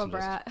I'm a crossed little and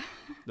just brat.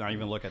 not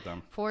even look at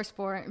them. Poor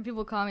sport. And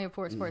people call me a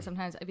poor sport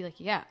sometimes. I'd be like,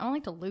 yeah, I don't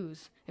like to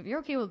lose. If you're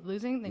okay with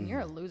losing, then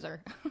you're a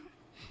loser.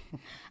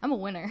 I'm a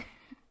winner.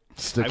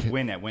 stick, I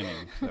win at winning.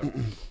 So.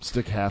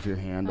 stick half your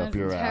hand up That's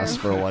your ass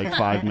for terrible. like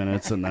 5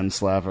 minutes and then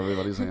slap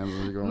everybody's hands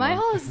as you go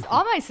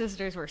All my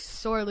sisters were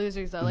sore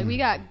losers though. Like we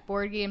got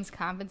board games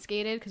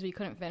confiscated because we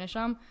couldn't finish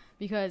them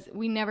because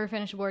we never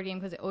finished a board game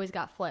because it always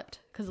got flipped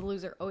because the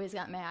loser always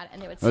got mad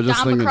and they would I just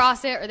stomp think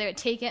across it or they would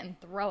take it and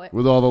throw it.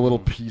 with all the little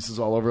pieces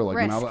all over. Like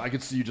Risk. now, I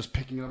could see you just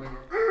picking it up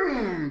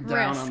and go,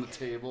 down Risk. on the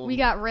table. We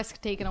got risk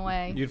taken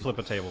away. You'd flip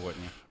a table,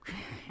 wouldn't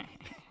you?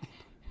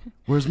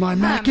 Where's my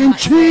mac I'm and not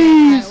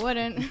saying cheese? I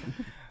wouldn't.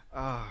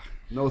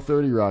 No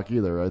 30 Rock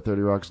either, right?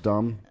 30 Rock's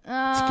dumb.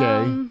 It's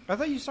gay. I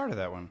thought you started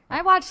that one.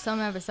 I watched some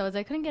episodes.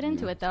 I couldn't get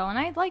into it though, and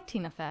I like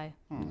Tina Fey.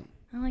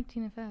 I like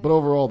Tina Fey. But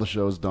overall, the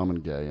show's dumb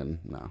and gay, and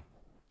no.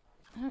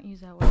 I don't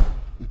use that word.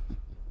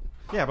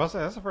 Yeah, but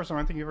that's the first time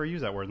I think you ever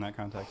used that word in that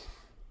context.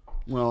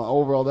 Well,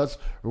 overall, that's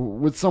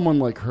with someone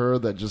like her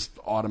that just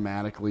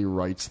automatically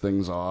writes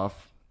things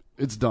off.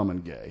 It's dumb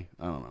and gay.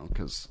 I don't know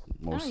because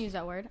I most don't use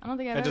that word. I don't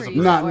think I've That ever doesn't-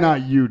 used that word.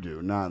 not you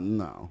do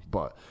no,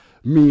 but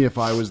me if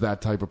I was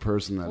that type of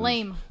person that is-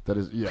 Lame. that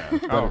is yeah. Oh,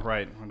 that-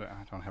 right. I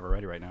don't have it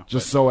ready right now.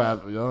 Just so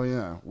oh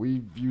yeah,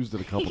 we've used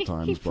it a couple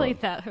times. He but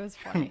played that. It was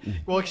funny.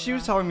 Well, she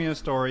was telling me a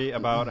story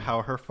about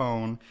how her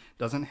phone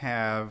doesn't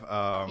have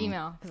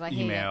Email, 'cause I hate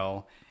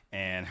email,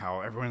 and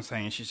how everyone's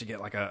saying she should get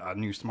like a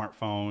new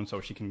smartphone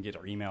so she can get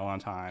her email on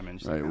time, and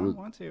she's like, I don't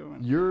want to.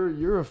 And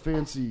You're a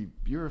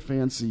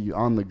fancy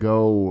on the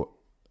go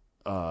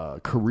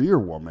career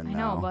woman I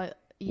now. know, but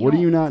what are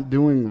you not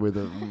doing with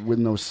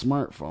no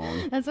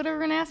smartphone? That's what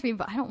everyone asked me,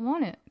 but I don't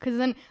want it. Because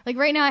then, like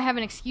right now, I have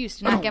an excuse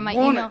to not get my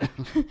want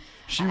email.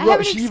 She I have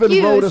an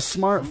even wrote a excuse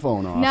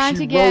smartphone off. not She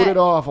to get- wrote it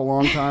off a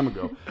long time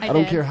ago. I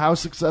don't did. care how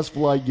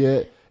successful I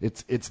get.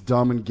 It's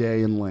dumb and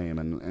gay and lame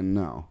and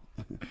no.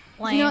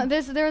 You know,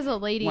 there's a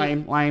lady.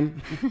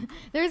 Lame.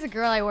 There's a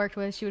girl I worked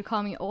with. She would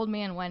call me Old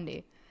Man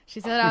Wendy. She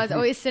said I was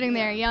always sitting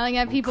there yelling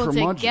at people to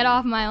Curmudgeon. get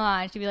off my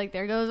lawn. She'd be like,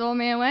 "There goes Old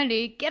Man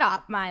Wendy, get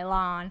off my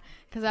lawn."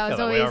 Because I was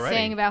that way always already.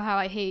 saying about how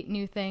I hate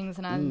new things,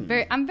 and I'm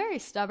very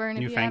stubborn.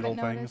 If you haven't Newfangled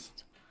things.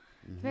 noticed,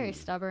 very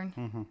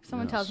stubborn. If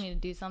someone tells me to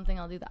do something,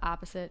 I'll do the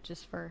opposite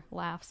just for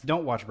laughs.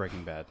 Don't watch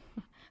Breaking Bad.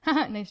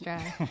 Nice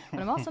try. But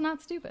I'm also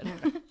not stupid.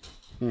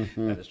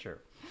 That is true.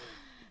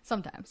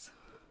 Sometimes.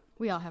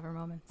 We all have our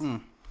moments.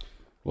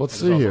 Let's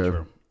That is see also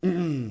here.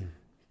 true.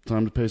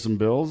 Time to pay some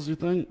bills. You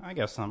think? I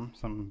guess some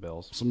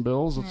bills Some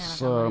bills.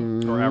 It's or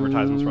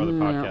advertisements for other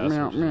podcasts,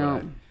 meow, which is what meow.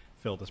 I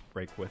fill this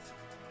break with.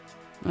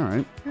 All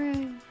right.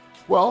 Hooray.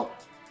 Well,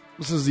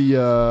 this is the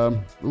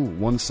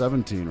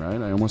 117,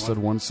 right? I almost said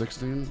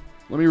 116.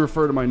 Let me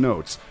refer to my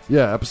notes.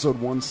 Yeah, episode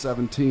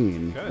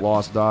 117, Good.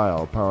 Lost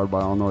Dial, powered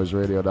by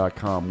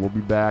allnoiseradio.com. We'll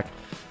be back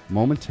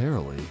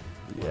momentarily.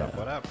 Yeah.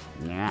 What up?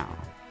 Now.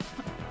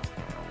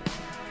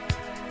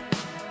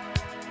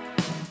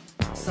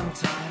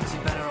 Sometimes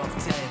you're better off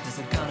dead. There's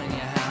a gun in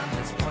your hand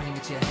that's pointing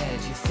at your head.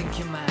 You think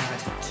you're mad,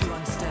 too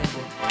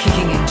unstable.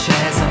 Kicking in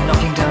chairs and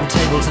knocking down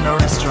tables in a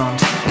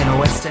restaurant in a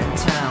West End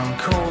town.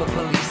 Call the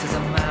police, there's a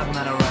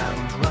madman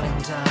around.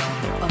 Running down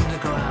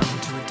underground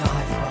to a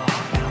dive bar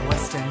in a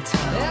West End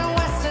town. In a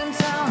West End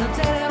town, a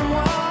dead end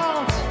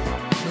world.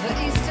 With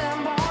the East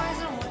End boys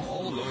and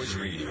All Noise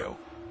Radio.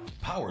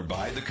 Powered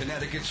by the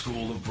Connecticut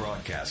School of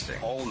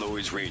Broadcasting. All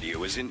Noise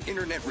Radio is an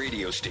internet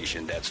radio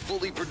station that's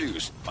fully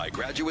produced by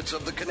graduates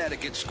of the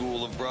Connecticut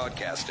School of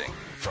Broadcasting.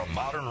 From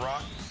modern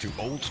rock to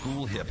old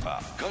school hip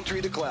hop,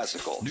 country to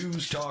classical,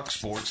 news, talk,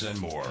 sports,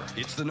 and more.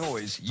 It's the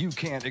noise you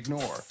can't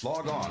ignore.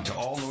 Log on to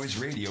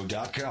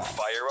allnoiseradio.com.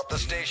 Fire up the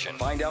station.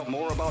 Find out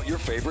more about your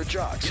favorite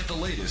jocks. Get the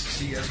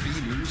latest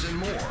CSB news and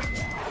more.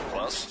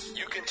 Plus,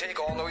 you can take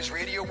All Noise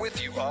Radio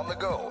with you on the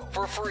go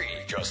for free.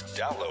 Just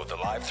download the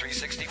Live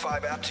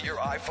 365 app to your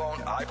iPhone,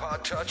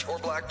 iPod Touch, or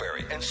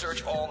BlackBerry and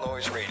search All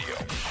Noise Radio.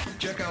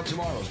 Check out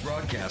tomorrow's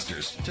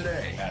broadcasters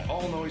today at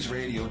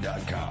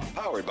allnoiseradio.com.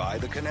 Powered by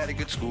the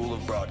Connecticut School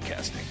of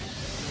Broadcasting.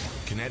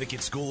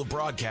 Connecticut School of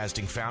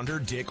Broadcasting founder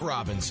Dick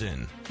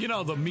Robinson. You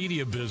know, the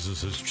media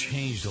business has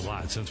changed a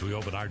lot since we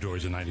opened our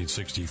doors in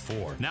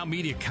 1964. Now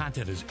media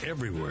content is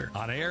everywhere.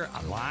 On air,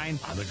 online,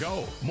 on the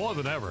go. More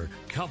than ever,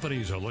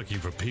 companies are looking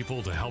for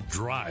people to help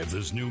drive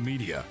this new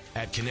media.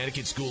 At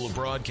Connecticut School of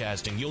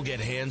Broadcasting, you'll get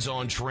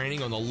hands-on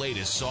training on the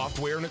latest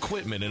software and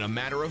equipment in a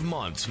matter of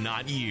months,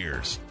 not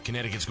years.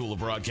 Connecticut School of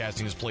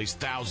Broadcasting has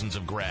placed thousands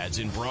of grads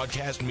in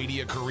broadcast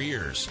media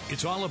careers.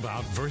 It's all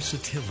about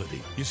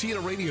versatility. You see, at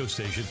a radio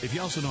station, if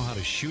you also know how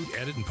to shoot,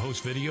 edit, and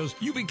post videos,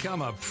 you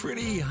become a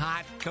pretty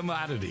hot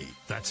commodity.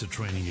 That's the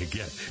training you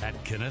get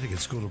at Connecticut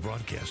School of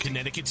Broadcasting.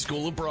 Connecticut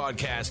School of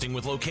Broadcasting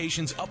with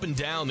locations up and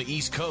down the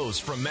East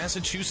Coast from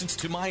Massachusetts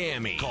to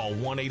Miami. Call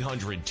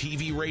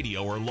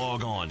 1-800-TV-RADIO or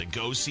log on to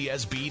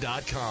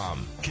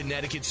gocsb.com.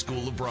 Connecticut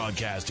School of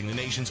Broadcasting, the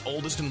nation's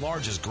oldest and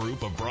largest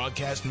group of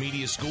broadcast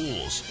media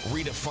schools.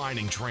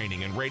 Redefining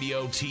training in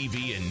radio,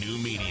 TV, and new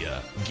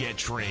media. Get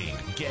trained.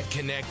 Get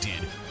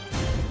connected.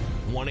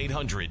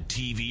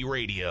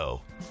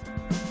 1-800-TV-RADIO.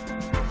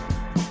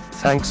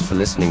 Thanks for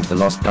listening to The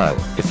Lost Dial.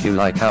 If you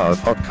like our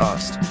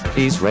podcast,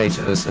 please rate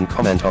us and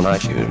comment on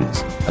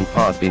iTunes and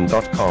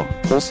podbean.com.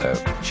 Also,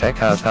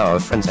 check out our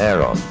friends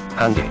Aaron,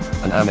 Andy,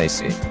 and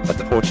Amacy at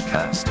The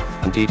Porchcast,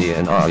 and Didi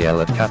and Ariel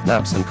at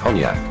Catnaps and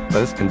Cognac.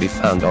 Both can be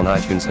found on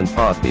iTunes and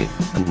Podbean.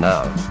 And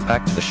now,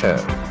 back to the show.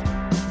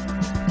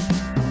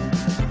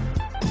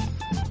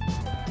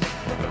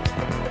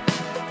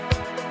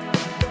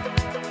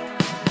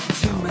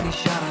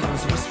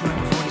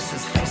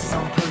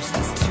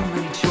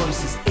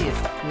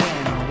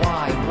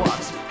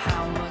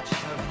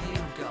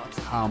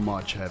 How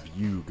much have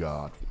you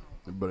got?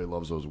 Everybody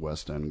loves those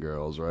West End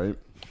girls, right?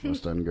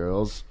 West End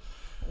girls.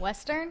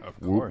 Western? Of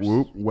course.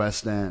 Whoop, whoop,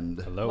 West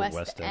End. Hello,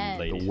 West End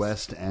ladies. The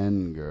West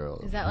End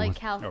girls. Is that like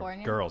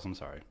California? Oh, girls, I'm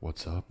sorry.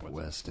 What's up,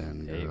 West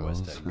End girls? Hey,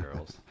 West End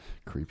girls.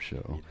 Creep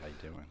show. How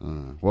you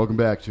doing? Welcome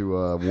back to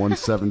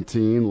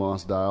 117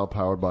 Lost Dial,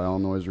 powered by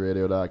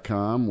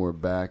allnoiseradio.com. We're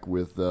back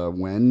with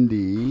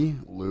Wendy.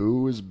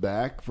 Lou is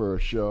back for a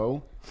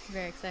show.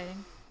 Very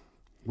exciting.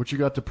 What you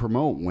got to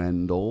promote,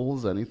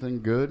 Wendells?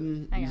 Anything good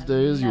these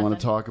days? Nothing. You want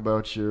to talk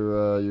about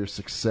your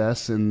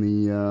success in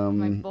the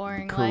my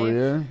boring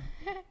career? Life.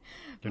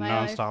 Your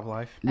nonstop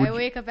life? I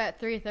wake up at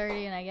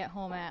 3:30 and I get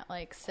home at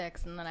like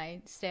 6, and then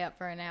I stay up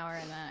for an hour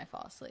and then I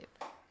fall asleep.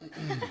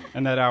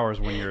 And that hour is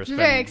when you're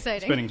very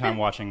exciting. spending time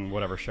watching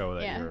whatever show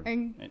that you're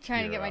and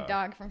trying to get my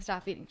dog from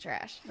stop eating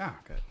trash. Ah,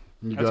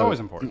 good. That's always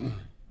important.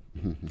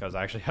 Because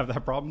I actually have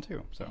that problem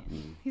too. So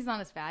he's not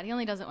as bad. He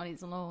only does it when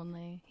he's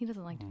lonely. He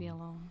doesn't like to be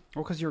alone.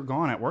 Well, because you're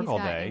gone at work all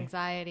day.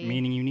 Anxiety.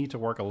 Meaning you need to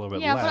work a little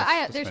bit less.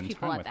 Yeah, but there's spend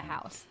people time at the with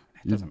house.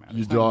 It doesn't matter.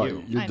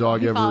 Your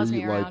dog ever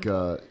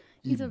eat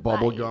He's eat a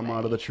bubble buddy, gum out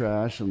buddy. of the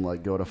trash and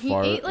like go to He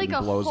fart ate, like, and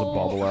a blows a whole-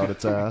 bubble out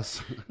its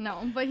ass?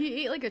 No, but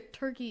he ate like a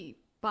turkey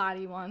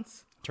body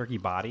once. Turkey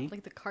body?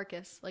 Like the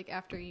carcass, like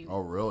after you. Oh,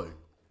 really?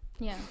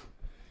 Yeah.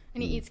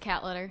 And he eats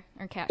cat litter,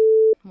 or cat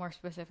more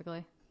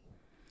specifically.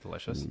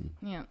 Delicious.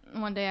 Yeah.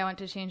 One day I went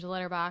to change the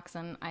litter box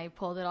and I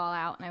pulled it all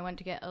out and I went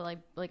to get a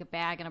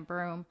bag and a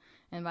broom,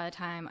 and by the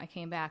time I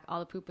came back, all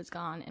the poop was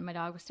gone and my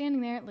dog was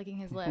standing there licking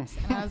his lips,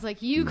 and I was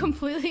like, "You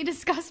completely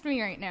disgust me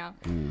right now."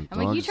 I'm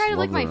like, "You try to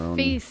lick my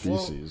face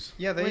with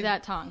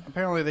that tongue."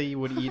 Apparently, they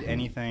would eat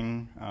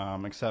anything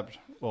except,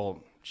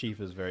 Chief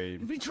is very.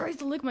 But he tries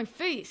to lick my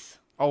face.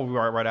 Oh,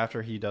 right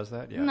after he does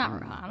that? Yeah. I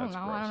don't know. I don't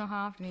know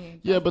how often he.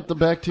 Yeah, but the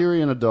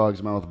bacteria in a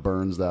dog's mouth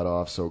burns that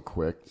off so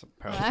quick.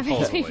 That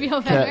makes me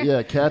feel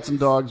better. Cats and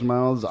dogs'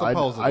 mouths.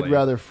 Supposedly. I'd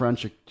rather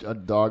French a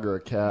dog or a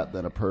cat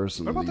than a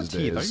person What about these the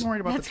teeth? days. Are you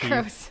worried about That's the teeth?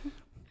 gross.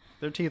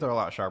 Their teeth are a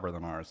lot sharper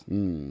than ours.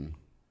 And,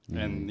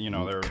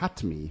 they're...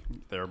 Cut me.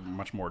 They're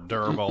much more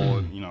durable.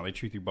 And, they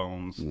chew through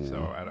bones. Yeah.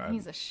 So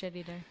He's a shit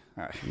eater.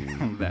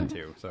 that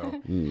too. So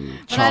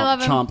But I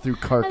love him. Chomp through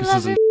carcasses. I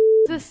love and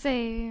the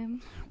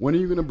same. When are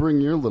you going to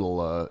bring your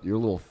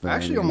little thing? I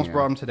actually in almost here?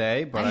 brought him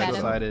today, but I I met him.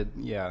 decided,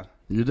 yeah.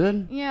 You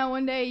did? Yeah,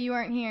 one day you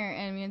weren't here,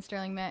 and me and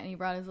Sterling met, and he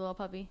brought his little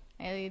puppy.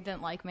 And he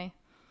didn't like me.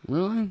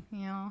 Really?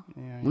 Yeah. What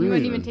He do you wouldn't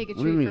mean? even take a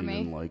What do you treat mean from he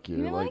me. didn't like you?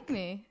 He didn't like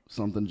me.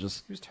 Something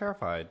just... He was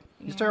terrified.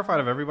 He's terrified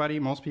of everybody,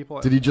 most people.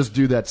 Did he just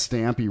do that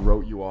stamp? He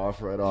wrote you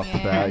off right off the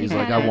Yeah, bat. He's he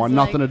like, kinda I want is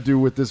nothing like- to do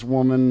with this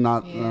woman.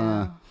 Not.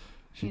 Yeah.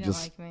 She He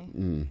just. didn't like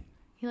me.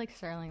 He liked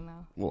Sterling,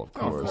 though. Well, of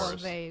This course.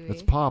 little baby.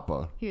 It's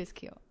Papa. He was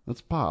cute.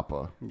 That's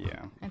Papa.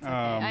 Yeah. That's okay.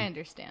 I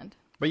understand.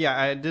 But yeah,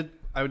 I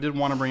did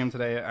want to bring him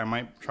today. I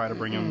might try to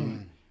bring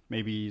him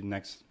maybe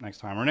next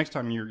time, or next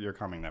time you're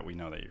coming, that we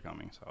know that you're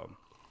coming. So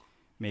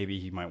maybe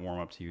he might warm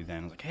up to you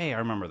then. It's like, hey, I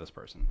remember this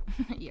person.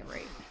 You're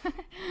right.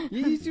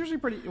 He's usually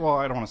pretty. Well,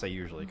 I don't want to say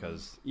usually,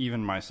 because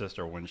even my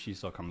sister, when she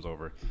still comes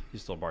over,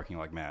 he's still barking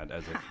like mad,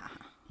 as if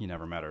he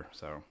never met her.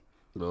 So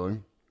Really?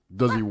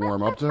 Does he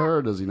warm up to her,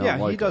 or does he not yeah,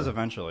 like he does her?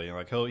 eventually.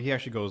 Like he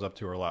actually goes up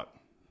to her a lot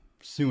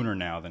sooner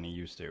now than he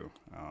used to.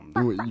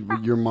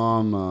 Your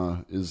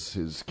mom is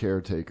his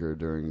caretaker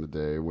during the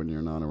day when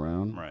you're not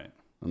around? Right.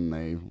 And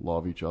they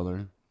love each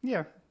other?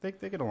 Yeah, they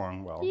get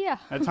along well. Yeah.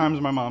 At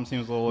times, my mom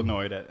seems a little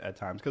annoyed at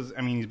times, because,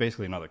 I mean, he's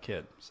basically another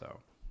kid, so.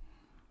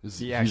 He's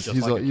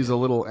a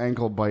little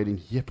ankle-biting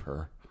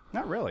yipper.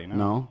 Not really.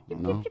 No.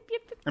 No.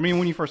 I mean,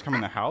 when you first come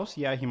in the house,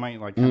 yeah, he might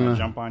like kind of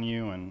jump on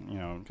you,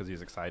 and because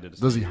he's excited.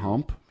 Does he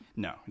hump?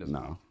 No, he doesn't.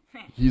 No.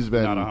 He's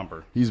been not a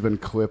humper. He's been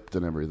clipped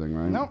and everything,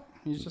 right? Nope,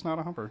 he's just not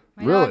a humper.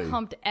 My Really? dog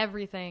humped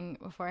everything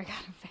before I got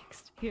him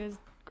fixed. He was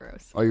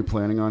gross. Are you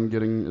planning on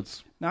getting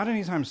its? Not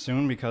anytime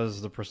soon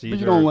because the procedure. But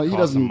you don't. He costs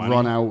doesn't some money.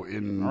 run out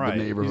in Right.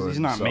 the neighborhood. He's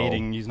not so-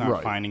 mating. He's not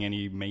right. finding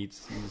any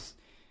mates.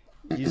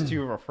 He's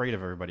too afraid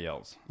of everybody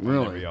else.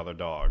 Really? Every other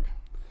dog.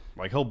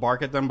 Like he'll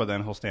bark at them, but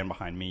then he'll stand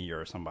behind me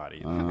or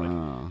somebody.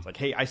 It's like,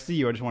 hey, I see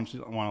you. I just want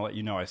to let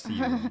you know I see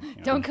you. And, you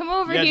know. Don't come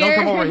over Yeah, here.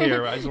 don't come over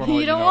here. I just want to let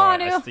you don't know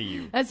want I to. see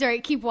you. That's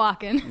right. Keep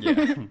walking.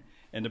 Yeah.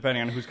 And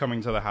depending on who's coming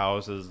to the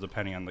house is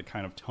depending on the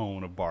kind of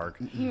tone of bark.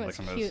 He was like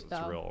sometimes cute it's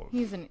though. real.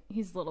 He's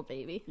a little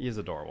baby. He is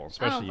adorable, I don't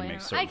especially he blame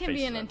makes him. certain I can be an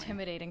faces at me.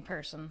 intimidating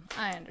person.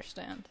 I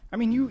understand. I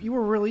mean, you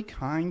were really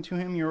kind to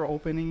him. You were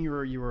opening. You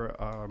were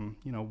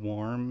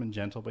warm and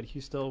gentle, but he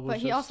still was.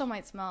 But he also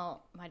might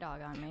smell my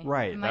dog on me.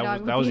 right. And my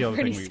dog That was would the be a other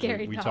pretty thing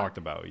scary we dog. talked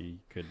about. He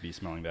could be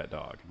smelling that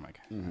dog. I'm like,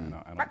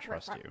 I don't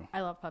trust you.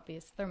 I love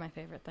puppies. They're my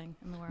favorite thing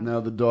in the world. Now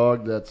the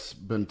dog that's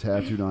been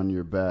tattooed on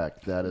your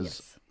back, that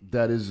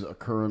is a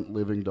current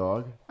living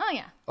dog? Oh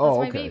yeah. That's Oh,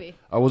 my okay. baby.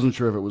 I wasn't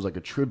sure if it was like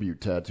a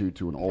tribute tattoo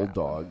to an old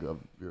dog of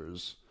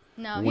yours.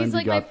 No, Wendy he's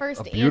like got my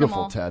first a beautiful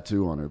animal.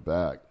 tattoo on her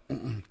back.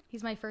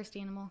 He's my first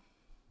animal.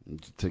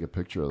 Take a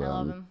picture of that. I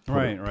love and him. put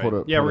Right.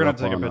 put Yeah, put we're it gonna up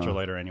take a on, picture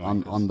later anyway,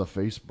 on the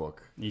Facebook.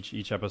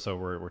 Each episode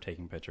we're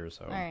taking pictures.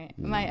 So. All right.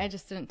 I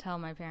just didn't tell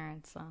my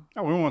parents. So.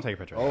 Oh, we won't take a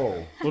picture.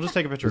 Oh. We'll just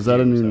take a picture. Is of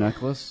that a you, new so.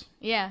 necklace?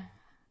 Yeah,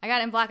 I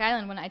got it in Block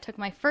Island when I took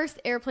my first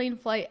airplane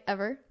flight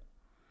ever.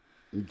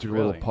 You took a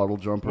Really? little puddle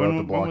jumper When- out to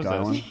when Block was this?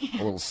 Island?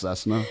 A little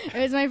Cessna? It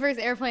was my first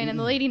airplane, and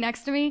the lady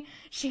next to me,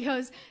 she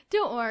goes,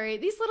 "Don't worry,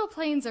 these little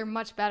planes are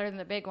much better than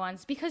the big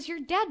ones because you're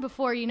dead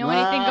before you know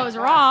anything goes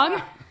wrong."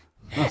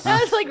 I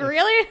was like,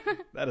 "Really?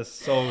 That is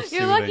so soothing.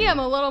 You're lucky I'm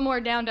a little more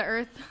down to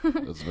earth."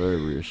 That's very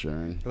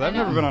reassuring. 'Cause I've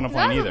never been on a 'Cause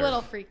plane I was either. a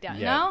little freaked out.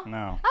 Yeah, No?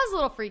 no. I was a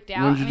little freaked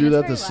out. When did you I mean, do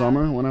it's that this very loud.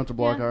 summer? Went out to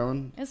Block Yeah.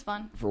 Island? It was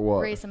fun. For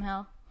what? Raise some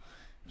hell.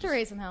 To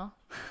raise some hell.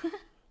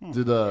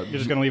 Did You're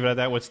just gonna leave it at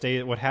that. What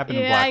happened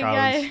in Yeah, Block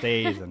I- Island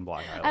stays in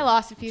Block Island. I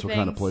lost a few That's what things.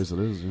 kind of place it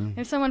is, yeah.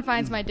 If someone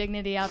finds my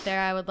dignity out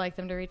there, I would like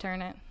them to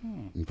return it.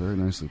 Very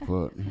nicely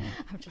put.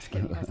 I'm just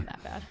kidding. It wasn't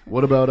that bad.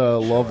 What about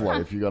love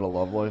life? You got a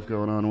love life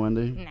going on,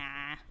 Wendy? Nah.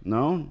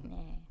 No?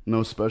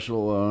 No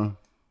special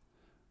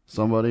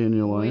somebody in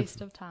your life?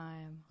 Waste of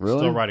time. Really?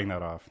 Still writing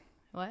that off.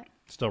 What?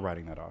 Still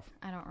writing that off.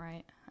 I don't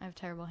write. I have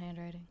terrible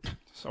handwriting.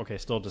 Okay,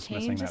 still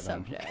dismissing Change the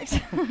that then.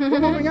 subject. We're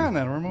moving on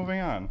then. We're moving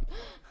on.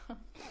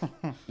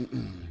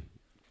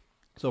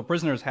 So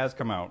Prisoners has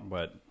come out,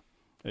 but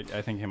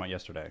I think it came out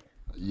yesterday.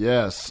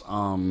 Yes.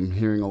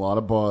 Hearing a lot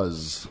of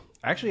buzz.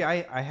 Actually,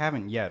 I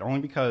haven't yet, only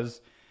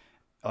because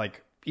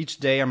like each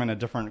day I'm in a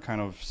different kind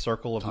of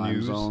circle of Time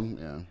news. zone,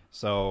 yeah.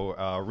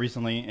 So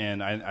recently,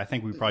 and I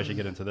think we probably should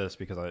get into this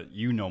because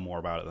you know more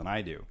about it than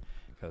I do,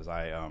 because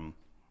I'm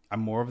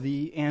more of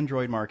the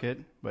Android market,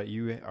 but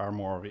you are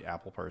more of the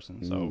Apple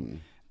person. So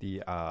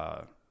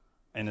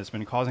and it's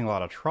been causing a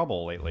lot of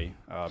trouble lately.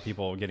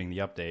 People getting the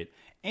update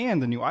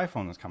and the new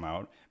iPhone that's come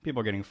out. People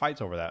are getting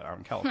fights over that out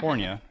in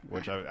California,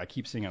 which I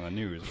keep seeing on the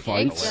news.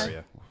 Fights?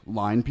 Area.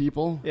 Line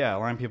people? Yeah,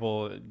 line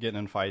people getting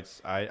in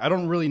fights. I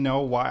don't really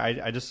know why.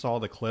 I just saw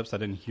the clips. I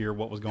didn't hear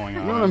what was going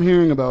on. You know what I'm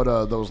hearing about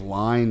those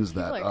lines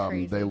that People are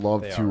crazy. they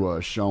love They to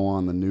show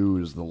on the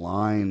news, the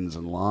lines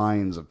and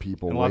lines of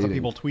people And lots of waiting.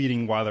 people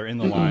tweeting while they're in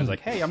the lines, like,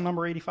 "Hey, I'm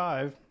number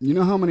 85." You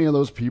know how many of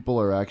those people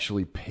are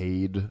actually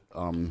paid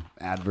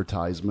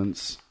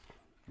advertisements?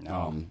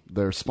 No.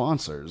 They're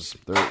sponsors.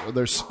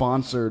 They're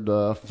sponsored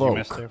You folk,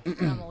 missed it.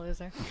 I'm a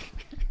loser.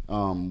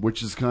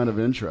 which is kind of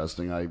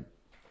interesting.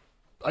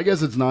 I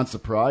guess it's not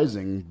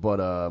surprising, but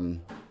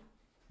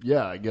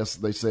yeah, I guess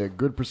they say a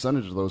good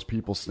percentage of those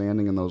people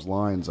standing in those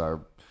lines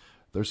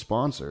they're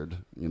sponsored.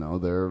 You know,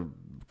 their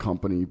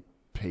company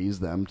pays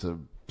them to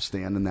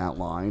stand in that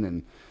line,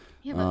 and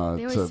Yeah, but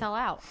they always sell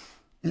out.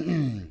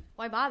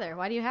 Why bother?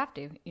 Why do you have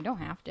to? You don't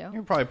have to.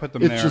 You probably put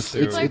them it's there just to.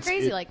 People are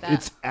crazy like that.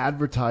 It's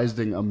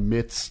advertising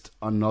amidst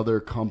another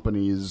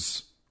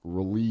company's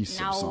release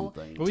No. of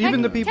something. Well,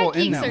 even the people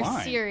Tech in geeks that are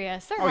line.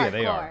 serious. They're Oh yeah, hardcore.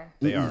 they are.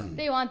 They are.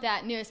 They want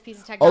that newest piece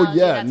of technology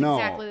yeah, that's no.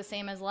 exactly the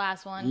same as the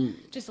last one,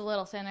 just a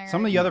little thinner.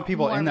 Some of the other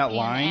people more in of a that pain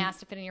line-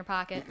 ass to fit in your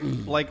pocket.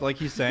 Like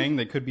he's saying,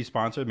 they could be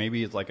sponsored.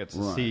 Maybe it's like it's a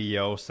Right.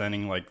 CEO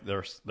sending like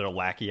their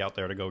lackey out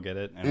there to go get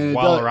it, and, And it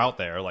while does- they're out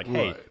there, like,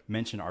 hey, Right.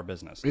 mention our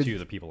business It- to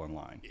the people in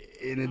line.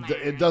 And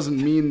it doesn't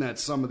mean that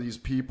some of these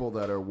people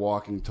that are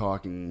walking,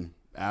 talking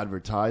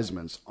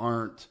advertisements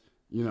aren't,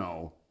 you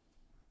know,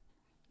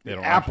 They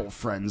don't Apple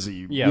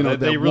frenzy. Yeah, you know,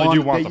 they really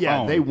do want the yeah,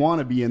 phone. they want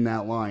to be in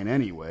that line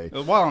anyway.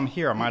 While I'm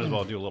here, I might as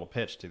well do a little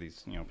pitch to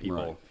these people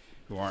Right.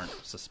 who aren't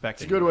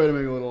suspecting. It's a good way to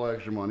make a little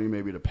extra money,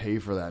 maybe to pay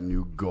for that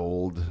new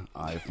gold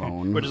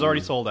iPhone, Which is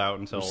already sold out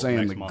until They're saying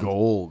next the month.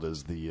 gold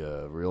is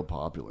the real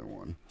popular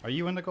one. Are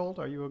you into gold?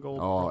 Are you a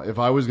gold? Oh, if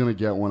I was gonna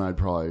get one, I'd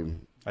probably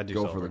I do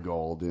go silver. for the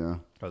gold. Yeah,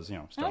 because I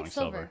sterling like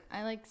silver.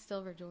 I like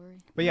silver jewelry.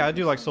 But yeah, I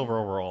do like silver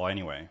overall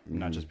anyway.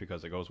 Not just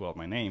because it goes well with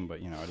my name, but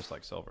I just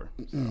like silver.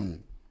 So.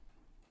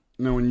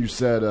 Now, when you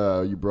said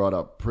you brought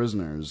up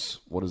Prisoners,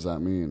 what does that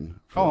mean?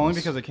 Only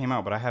because it came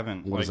out, but I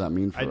haven't. What does that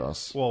mean for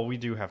us? Well, we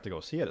do have to go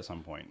see it at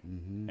some point,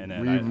 and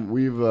then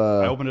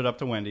I I opened it up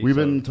to Wendy. We've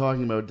been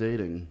talking about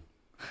dating.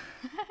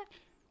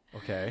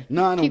 Okay.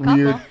 Not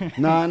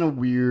in a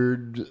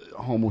weird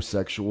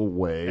homosexual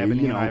way.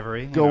 Ebony and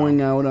Ivory.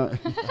 Going out on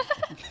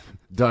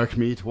dark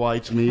meat,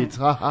 white meat.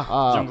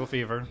 Jungle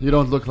Fever. You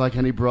don't look like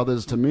any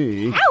brothers to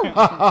me.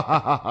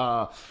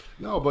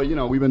 No, but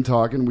we've been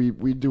talking.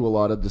 We do a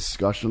lot of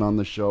discussion on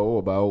the show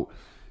about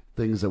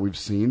things that we've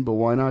seen, but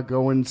why not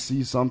go and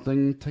see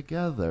something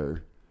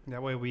together?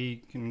 That way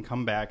we can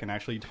come back and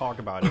actually talk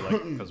about it,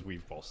 because we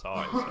both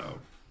saw it. So.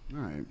 All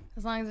right.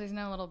 As long as there's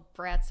no little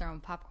brats throwing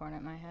popcorn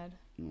at my head.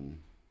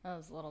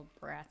 Those little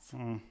brats.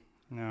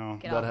 No.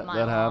 Get off my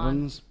that lawn.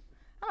 happens?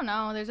 I don't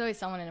know. There's always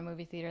someone in a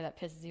movie theater that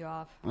pisses you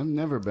off. I've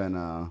never been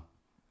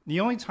The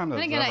only time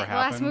that's ever happened. The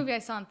last movie I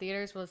saw in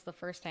theaters was the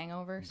first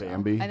Hangover. So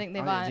Bambi? I think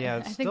they've Yeah, I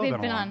it's think still they've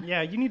been been a while. on.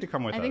 Yeah, you need to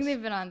come with us. I think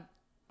they've been on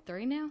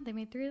 3 now. They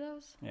made 3 of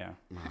those. Yeah.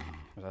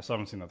 I still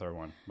haven't seen the third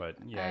one, but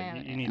yeah,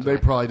 you need to. They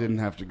probably didn't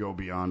have to go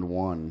beyond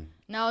 1.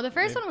 No, the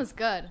first one was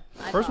good.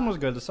 The first one was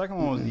good. The second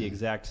one was the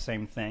exact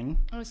same thing.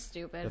 It was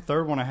stupid. The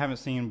third one I haven't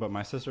seen, but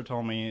my sister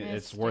told me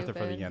It's it's worth it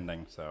for the stupid.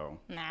 ending. So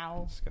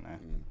No. it's gonna.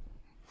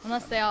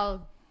 Unless they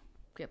all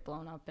get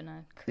blown up in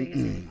a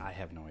crazy. I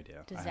have no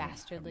idea.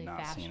 Disasterly I have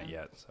not fashion. seen it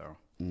yet, so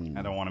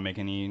I don't want to make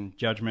any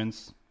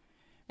judgments.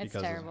 It's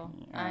terrible.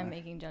 I'm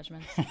making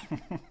judgments.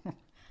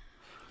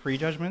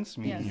 Prejudgments?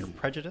 You mean Yes. you're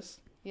prejudiced?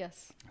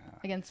 Yes.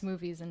 Against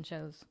movies and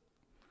shows.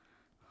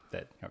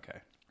 Okay.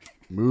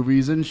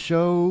 Movies and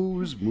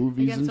shows.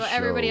 Against what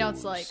everybody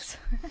else likes.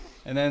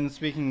 And then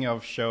speaking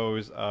of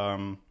shows,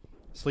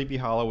 Sleepy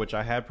Hollow, which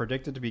I had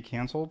predicted to be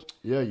canceled.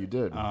 Yeah, you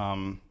did.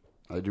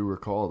 I do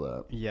recall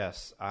that.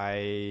 Yes,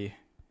 I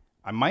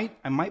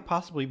might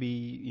possibly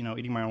be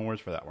eating my own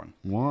words for that one.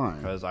 Why?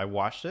 Because I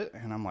watched it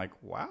and I'm like,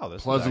 wow,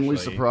 this Pleasantly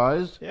is actually,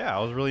 surprised? Yeah, I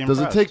was really impressed.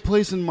 Does it take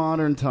place in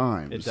modern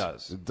times? It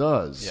does. It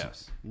does.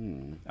 Yes.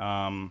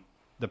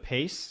 The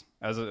pace,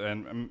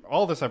 and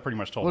all this I pretty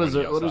much told. What is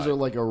Wendy it? What is outside. it,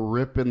 like a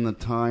rip in the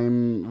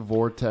time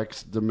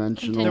vortex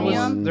dimensional?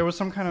 There was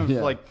some kind of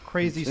like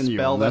crazy Continuum.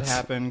 spell that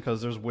happened because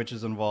there's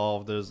witches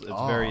involved. There's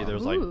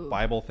like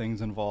Bible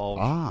things involved.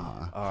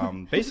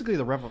 Basically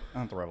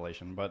not the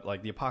revelation, but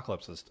like the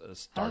apocalypse is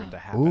starting to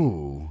happen.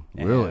 Ooh,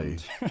 really?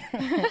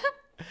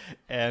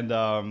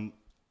 And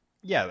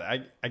yeah,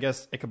 I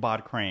guess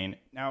Ichabod Crane.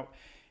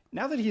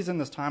 Now that he's in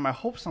this time, I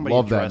hope somebody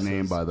Love addresses, that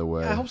name, by the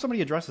way. Yeah, I hope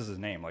somebody addresses his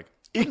name. Like,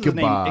 where does Ichabod.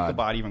 the name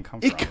Ichabod even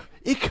come from?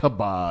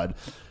 Ichabod.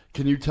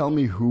 Can you tell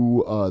me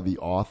who the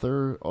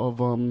author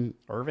of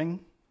Irving?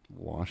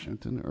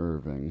 Washington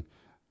Irving.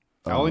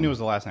 I only knew it was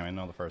the last name. I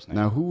know the first name.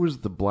 Now, who was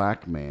the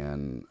black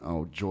man?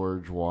 Oh,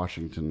 George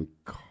Washington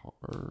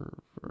Carver.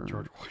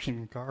 George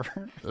Washington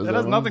Carver. Is That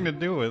has that nothing to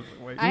do with.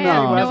 I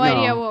have no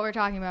idea what we're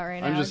talking about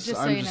right now. I'm just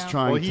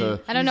trying to.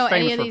 I don't know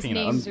any of for these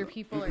peanuts. names or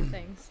people or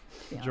things.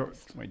 George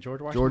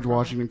Washington. George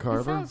Washington It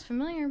Carver. sounds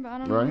familiar, but I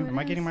don't know. Right? Who it Am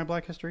I is. getting my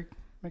Black History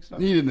mixed up?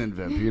 He didn't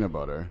invent peanut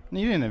butter.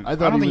 He didn't. I I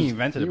thought don't he think he was-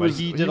 invented he it, was- but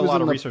he he did a was lot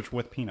in of the- research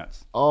with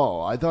peanuts.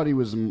 Oh, I thought he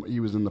was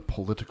in the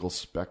political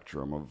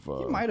spectrum of.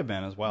 He might have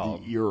been as well.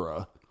 The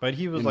era. But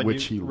he was in like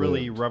which he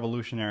really lived.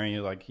 revolutionary.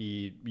 Like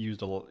he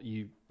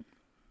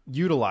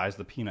utilized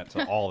the peanuts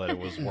to all that it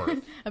was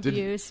worth.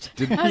 Abused.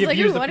 Did- I was like,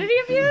 abused "Ooh, what did he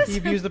abuse?" He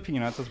abused the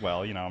peanuts as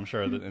well. I'm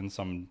sure that in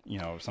some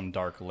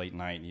dark late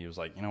night, he was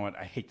like, you know what,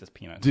 I hate this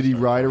peanut. Did he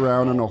ride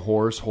around on a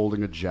horse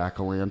holding a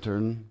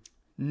jack-o'-lantern?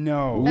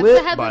 No. That's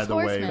Lit, the Headless by the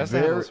way. Horseman. That's the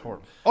Very- Headless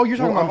Horseman. Oh, you're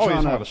talking Well, about,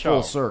 I'm trying the to show.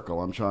 full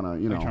circle. I'm trying to,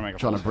 trying to make a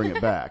trying to full bring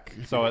it back.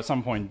 So at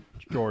some point,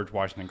 George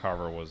Washington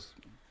Carver was.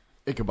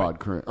 Ichabod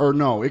Crane, or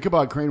no,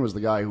 Ichabod Crane was the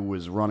guy who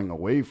was running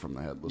away from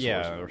the Headless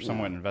Horseman. or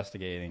someone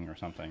investigating or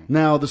something.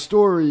 Now, the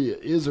story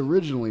is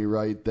originally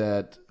right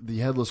that the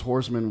Headless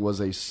Horseman was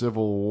a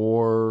Civil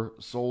War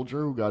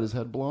soldier who got his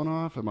head blown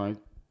off. Am I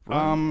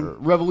right? Or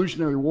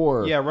Revolutionary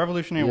War. Yeah,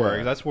 Revolutionary Yeah.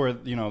 War. That's where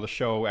the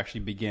show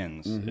actually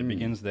begins. It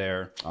begins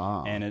there,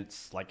 and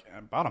it's like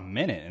about a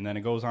minute, and then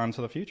it goes on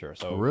to the future.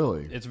 So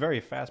Really? it's very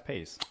fast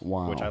paced.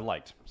 Wow. Which I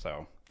liked.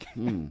 So,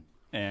 and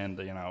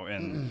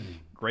and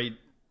great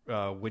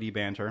witty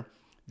banter.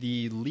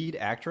 The lead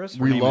actress.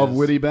 her We name love is-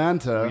 witty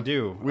banter. We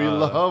do. We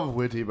love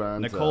witty banter.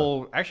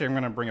 Nicole. Actually, I'm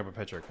going to bring up a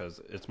picture because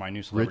it's my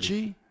new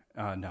celebrity.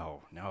 Richie?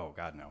 No,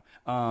 God,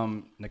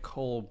 no.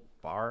 Nicole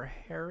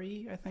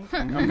Barharry, I think.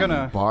 I'm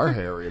gonna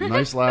Barharry.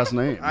 Nice last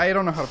name. I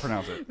don't know how to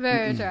pronounce it.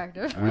 Very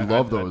attractive. We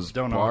love those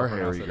don't know how to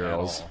pronounce Barharry it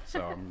girls. at all,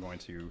 so I'm going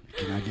to.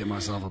 Can I get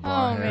myself a Oh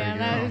Barharry man,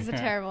 girl? that is a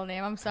terrible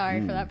name. I'm sorry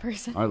for that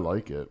person. I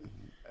like it.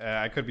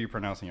 I could be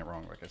pronouncing it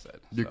wrong, like I said.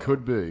 You so.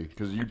 could be,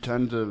 because you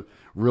tend to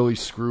really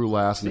screw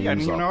last See, I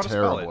names didn't even know up how to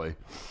spell it.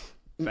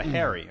 terribly.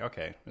 Bahari.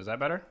 Okay, is that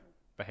better?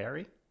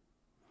 Bahari.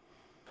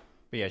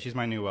 But yeah, she's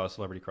my new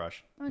celebrity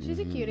crush. Oh, she's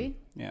a cutie.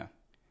 Yeah,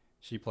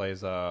 she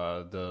plays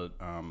the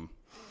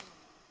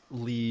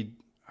lead.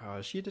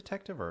 Is she a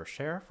detective or a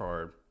sheriff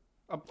or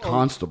a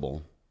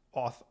Constable.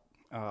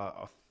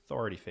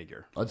 Authority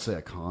figure? I'd say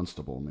a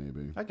constable,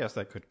 maybe. I guess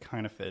that could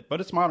kind of fit,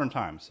 but it's modern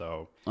times,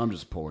 so I'm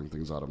just pulling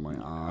things out of my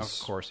ass.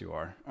 of course you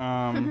are.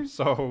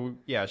 So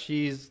yeah,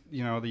 she's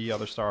the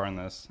other star in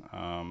this.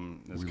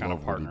 This kind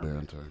of partner.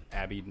 Banter.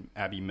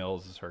 Abby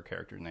Mills is her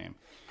character's name.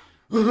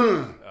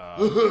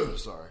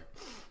 Sorry.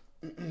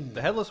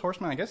 The Headless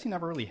Horseman. I guess he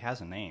never really has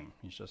a name.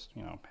 He's just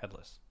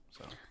headless.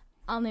 So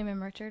I'll name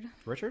him Richard.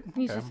 Richard.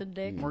 He's Okay. just a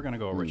dick. We're gonna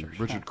go with Richard.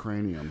 Richard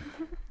Cranium.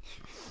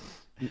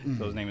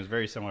 So his name is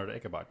very similar to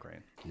Ichabod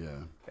Crane. Yeah.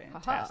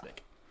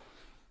 Fantastic.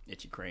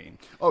 Itchy Crane.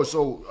 Oh,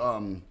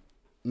 so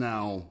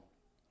now.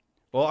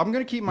 Well, I'm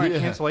gonna keep my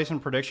cancellation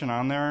prediction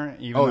on there,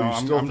 even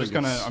though I'm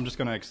just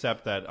gonna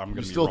accept that I'm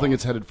gonna. You still think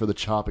it's headed for the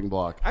chopping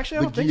block? Actually,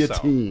 I don't think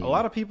so. A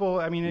lot of people.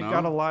 I mean, it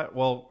got a lot.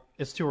 Well,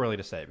 it's too early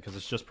to say because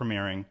it's just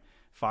premiering.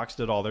 Fox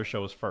did all their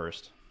shows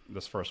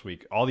this first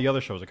week. All the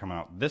other shows are coming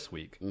out this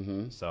week.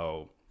 Mm-hmm.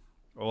 So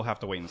we'll have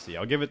to wait and see.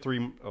 I'll give it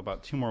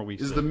about 2 more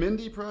weeks. Is the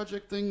Mindy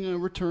Project thing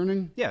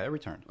returning? Yeah, it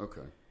returned.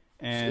 Okay.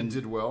 And it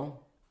did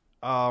well?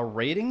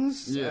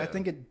 Ratings? Yeah. I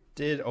think it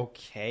did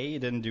okay. It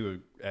didn't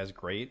do as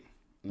great.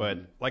 But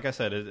like I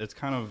said, it's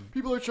kind of...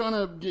 People are trying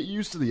to get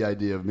used to the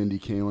idea of Mindy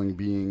Kaling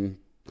being...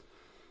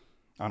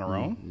 on her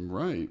own?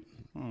 Right.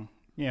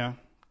 Yeah.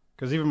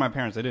 Because even my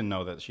parents, they didn't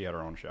know that she had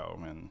her own show.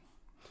 And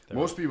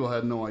most people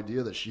had no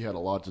idea that she had a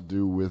lot to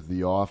do with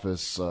The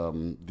Office,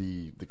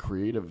 the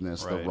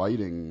creativeness, the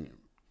writing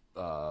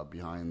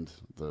behind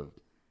the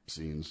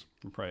scenes.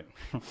 Right.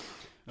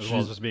 Well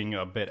as just being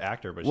a bit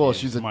actor, but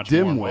she's a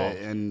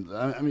dimwit, and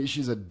I mean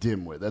she's a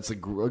dimwit. That's a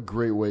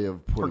great way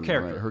of putting her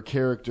character. It. Her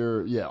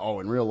character, yeah. Oh,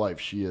 in real life,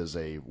 she is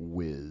a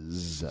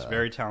whiz. She's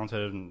very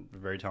talented and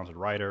very talented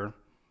writer.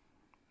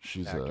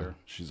 She's a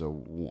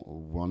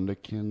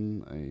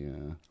wonderkin,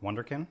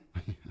 wonderkin,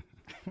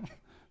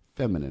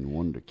 feminine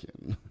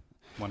wonderkin,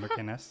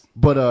 wonderkiness.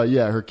 But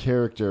yeah, her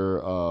character,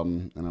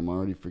 and I'm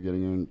already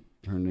forgetting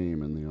her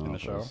name in The Office. In the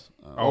show.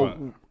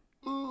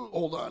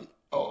 Hold on.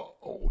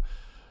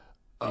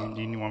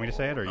 Do you want me to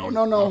say it or you?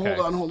 No. Okay.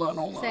 Hold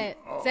on. Say it.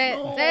 Say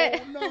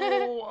it.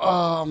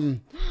 No.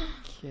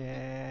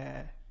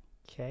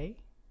 K.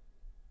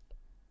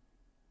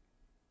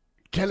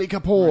 Kelly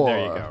Kapoor.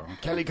 There you go.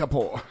 Kelly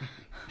Kapoor.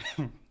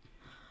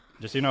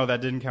 Just so you know,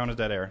 that didn't count as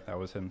dead air. That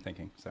was him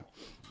thinking. So,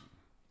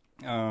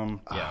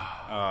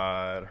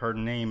 yeah. Her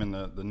name in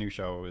the new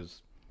show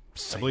is,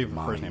 I believe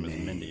her first name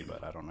is Mindy,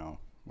 but I don't know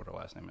what her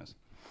last name is.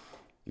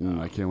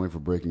 I can't wait for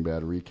Breaking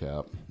Bad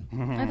recap.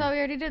 I thought we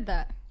already did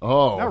that.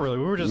 Oh, not really.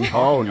 We were just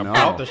talking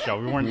about the show.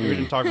 We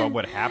didn't talk about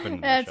what happened.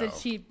 In That's the show. a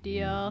cheap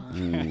deal.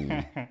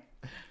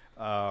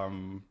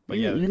 But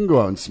yeah, you can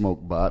go out and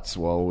smoke butts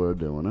while we're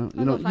doing it.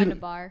 I'll go find a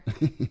bar.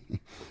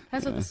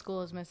 That's what the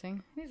school is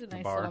missing. It's a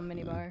nice little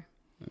mini bar.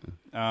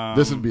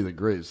 This would be the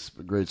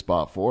great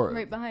spot for it.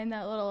 Right behind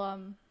that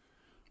little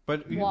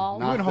but wall.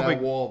 Knock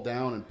that wall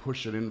down and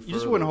push it in further. You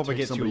just wouldn't hope it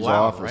gets too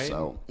loud, right?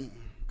 Out.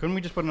 Couldn't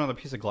we just put another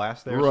piece of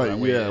glass there? Right, so that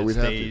way yeah. it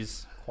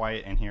stays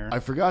quiet in here. I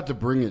forgot to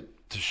bring it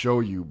to show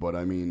you, but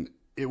I mean,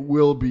 it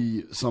will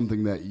be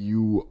something that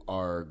you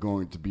are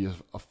going to be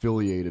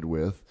affiliated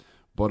with.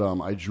 But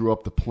I drew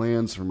up the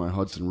plans for my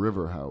Hudson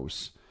River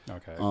house.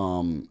 Okay.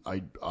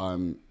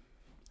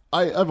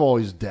 I've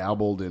always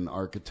dabbled in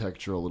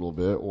architecture a little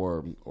bit,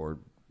 or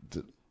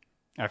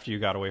after you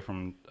got away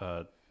from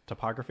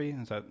topography,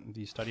 is that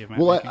the study of map?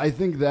 Well, I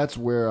think that's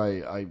where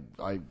I.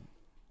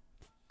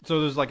 So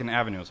there's like an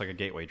avenue. It's like a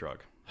gateway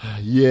drug.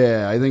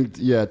 Yeah, I think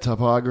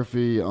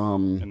topography.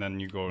 And then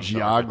you go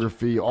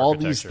geography. All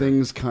these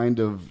things kind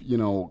of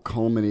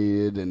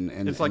culminated and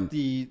it's like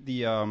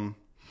the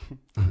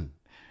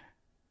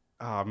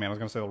oh man, I was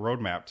gonna say the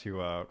roadmap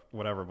to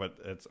whatever, but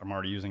I'm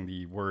already using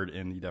the word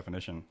in the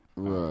definition.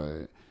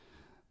 Right.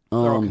 They're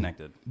all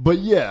connected. But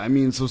yeah, I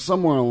mean, so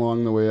somewhere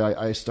along the way,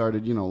 I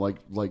started,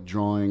 like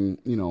drawing,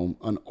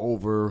 an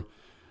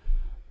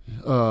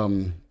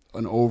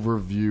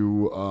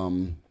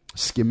overview,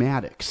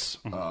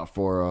 schematics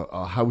for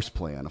a house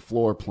plan, a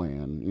floor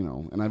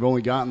plan, and I've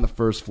only gotten the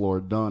first floor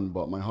done,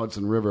 but my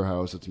Hudson River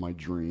house, it's my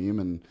dream,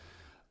 and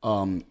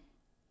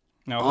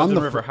now Hudson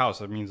River house,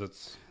 that means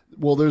it's.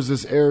 Well, there's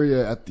this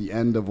area at the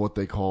end of what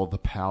they call the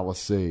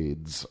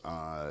Palisades.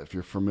 If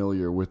you're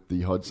familiar with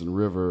the Hudson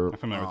River. I'm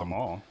familiar with the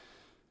mall.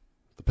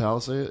 The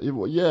Palisades?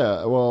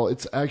 Yeah, well,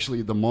 it's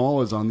actually, the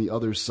mall is on the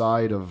other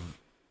side of,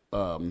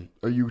 are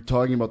you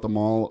talking about the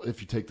mall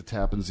if you take the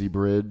Tappan Zee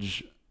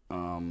Bridge? Yeah,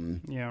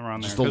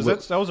 around there.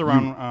 Because that was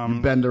around...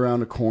 you bend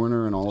around a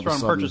corner and all of a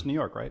sudden... around Purchase, New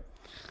York, right?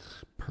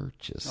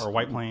 Purchase. Or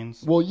White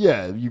Plains. Well,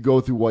 yeah, you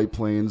go through White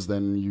Plains,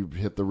 then you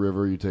hit the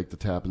river, you take the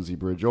Tappan Zee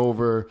Bridge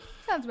over.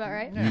 Sounds about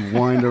right. You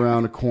wind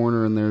around a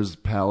corner and there's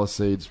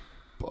Palisades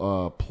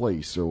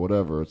Place or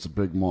whatever. It's a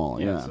big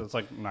mall. Yeah. So it's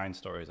like 9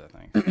 stories, I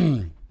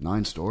think.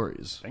 9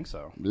 stories? I think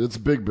so. It's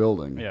a big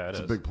building. Yeah, it's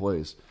a big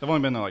place. I've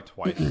only been there like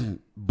twice.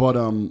 But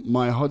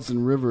my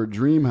Hudson River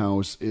dream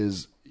house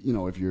is,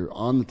 if you're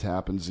on the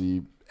Tappan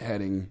Zee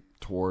heading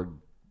toward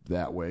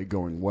that way,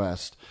 going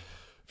west,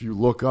 if you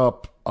look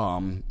up,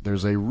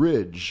 there's a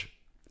ridge.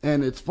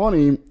 And it's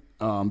funny,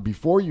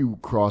 before you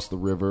cross the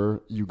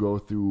river, you go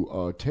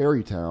through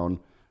Tarrytown.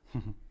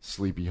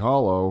 Sleepy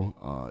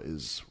Hollow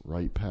is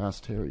right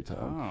past Tarrytown.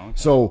 Oh, okay.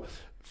 So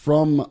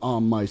from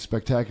my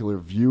spectacular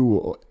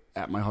view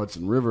at my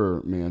Hudson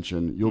River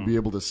mansion, you'll be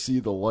able to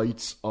see the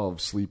lights of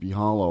Sleepy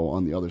Hollow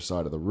on the other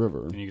side of the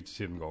river. And you get to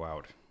see them go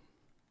out.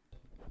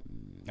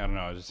 I don't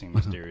know. It just seemed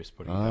mysterious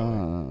putting it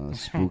that way.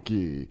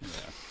 Spooky.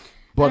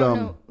 But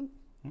oh,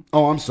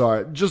 I'm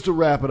sorry. Just to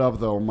wrap it up,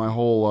 though, my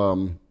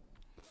whole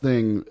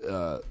thing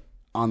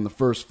on the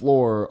first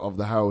floor of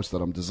the house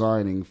that I'm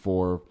designing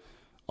for,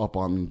 up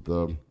on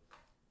the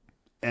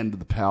end of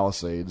the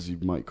Palisades, you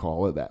might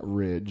call it, that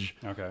ridge.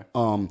 Okay.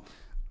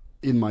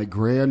 In my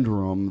grand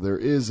room, there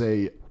is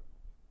a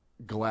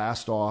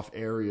glassed off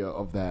area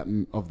of that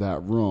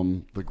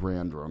room. The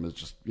grand room is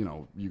just,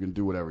 you can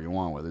do whatever you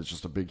want with it. It's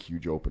just a big,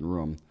 huge open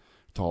room,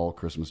 tall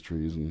Christmas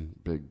trees and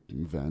big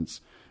vents.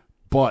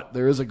 But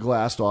there is a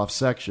glassed off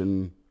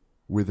section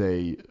with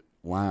a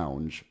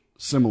lounge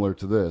similar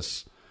to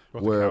this,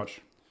 with where a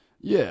couch.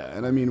 Yeah,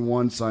 and I mean,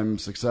 once I'm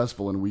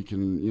successful and we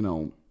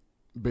can,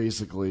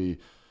 basically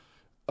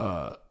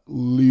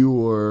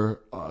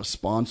lure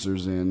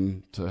sponsors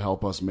in to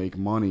help us make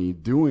money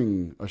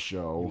doing a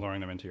show.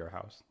 Luring them into your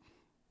house.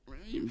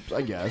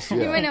 I guess, yeah.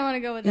 You might not want to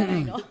go with that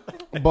angle.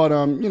 But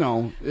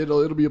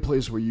it'll be a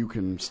place where you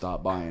can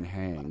stop by and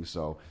hang.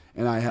 So,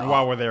 and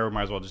while we're there, we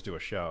might as well just do a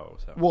show.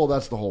 So. Well,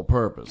 that's the whole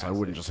purpose. I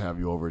wouldn't just have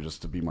you over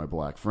just to be my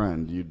black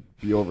friend. You'd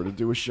be over to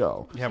do a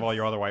show. You have all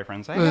your other white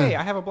friends say, "Hey,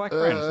 I have a black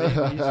friend.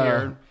 See, he's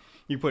here."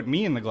 You put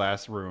me in the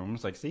glass room.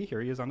 It's like, see,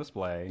 here he is on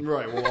display.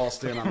 Right. We'll all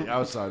stand on the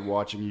outside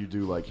watching you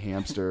do like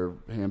hamster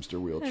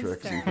wheel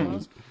tricks and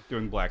things.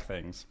 Doing black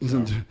things.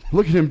 So.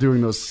 Look at him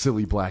doing those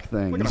silly black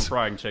things. Look at him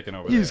frying chicken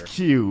over there. He's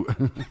cute.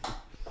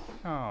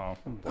 Oh,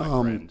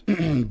 black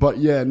friend. But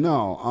yeah,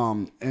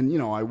 no.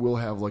 And I will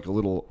have like a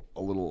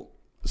little,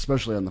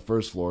 especially on the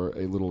first floor,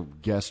 a little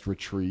guest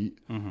retreat.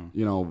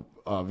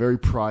 Mm-hmm. Very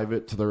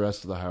private to the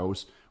rest of the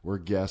house, where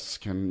guests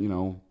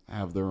can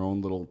have their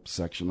own little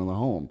section of the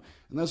home.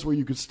 And that's where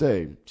you could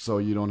stay, so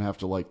you don't have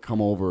to like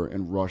come over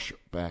and rush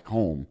back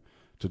home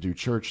to do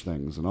church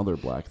things and other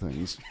black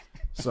things.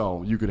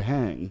 So you could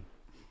hang.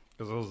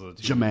 Because those are the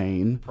two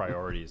Jermaine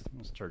priorities: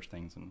 church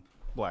things and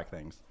black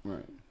things.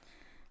 Right.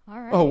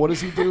 All right. Oh, what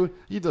does he do?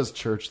 He does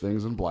church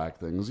things and black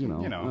things.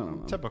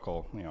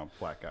 Typical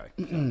black guy.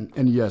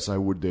 And yes, I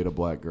would date a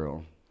black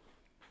girl.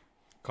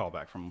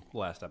 Callback from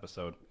last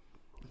episode.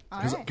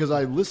 Because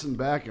I listened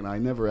back and I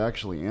never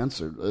actually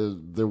answered.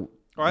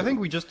 I think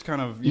we just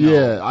kind of,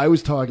 I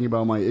was talking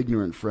about my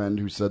ignorant friend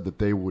who said that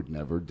they would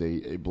never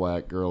date a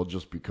black girl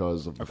just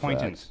because of the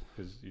acquaintance.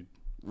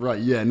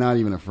 Right, yeah, not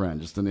even a friend,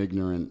 just an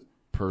ignorant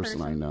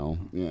person I know.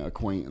 Yeah,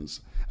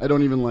 acquaintance. I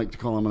don't even like to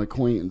call him an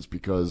acquaintance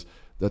because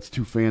that's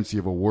too fancy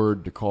of a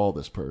word to call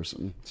this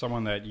person.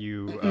 Someone that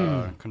you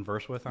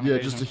converse with on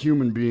occasion? Just a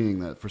human being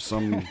that for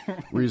some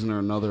reason or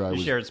another I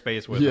was shared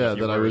space with. Yeah,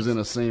 that I was in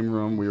the same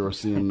room. We were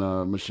seeing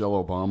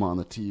Michelle Obama on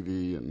the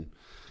TV, and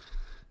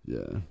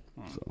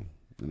so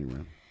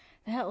anyway.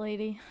 That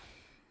lady.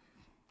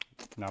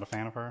 Not a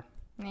fan of her?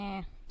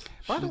 Nah.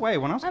 By the way,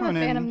 when I was coming in...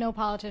 I'm a fan of no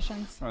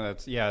politicians. Oh,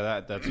 that's make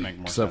more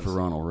sense. Except for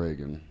Ronald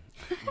Reagan.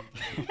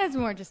 That's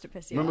more just to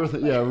piss you off. off.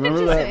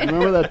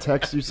 Remember that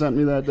text you sent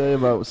me that day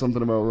about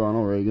something about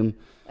Ronald Reagan?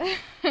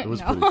 It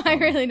was pretty funny. I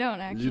really don't,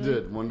 actually. You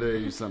did. One day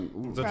you sent...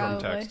 It's a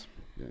drunk text.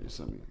 Yeah, you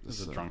sent me. This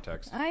is a drunk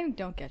text. I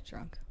don't get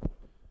drunk.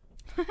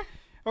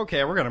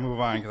 Okay, we're going to move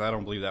on because I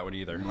don't believe that one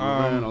either.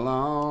 Moving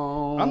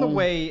along. On the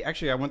way,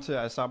 actually,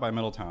 I stopped by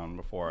Middletown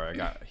before I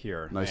got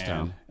here. Nice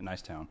town.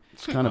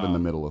 It's kind of in the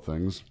middle of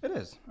things. It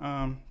is.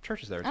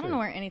 Church is there, too. I don't know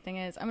where anything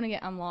is.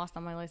 I'm lost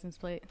on my license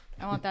plate.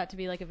 I want that to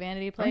be like a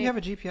vanity plate. Don't you have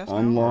a GPS now?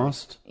 I'm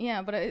lost?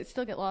 Yeah, but I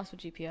still get lost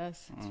with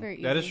GPS. It's very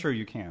easy. That is true,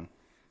 you can.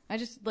 I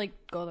just,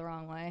 go the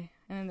wrong way.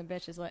 And then the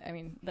bitch is like,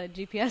 the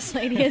GPS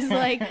lady is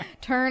like,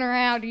 turn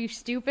around, are you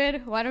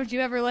stupid? Why don't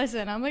you ever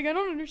listen? I'm like, I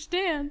don't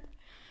understand.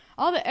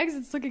 All the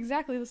exits look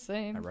exactly the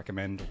same. I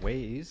recommend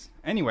Waze.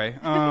 Anyway,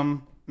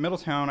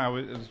 Middletown, I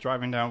was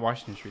driving down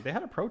Washington Street. They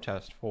had a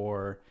protest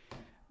for,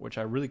 which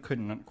I really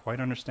couldn't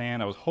quite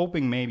understand. I was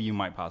hoping maybe you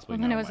might possibly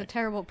know. And it was a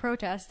terrible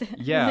protest.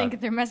 Yeah. Didn't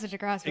get their message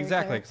across.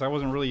 Exactly, because I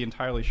wasn't really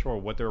entirely sure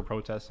what they were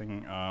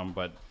protesting,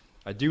 but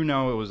I do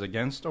know it was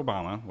against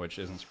Obama, which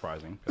isn't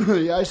surprising.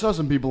 Yeah, I saw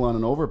some people on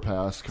an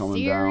overpass coming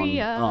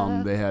Syria.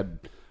 down. They had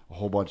a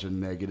whole bunch of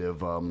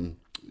negative,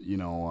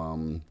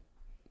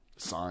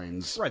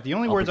 signs. Right. The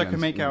only words I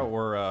could make out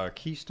were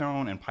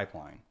Keystone and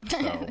Pipeline.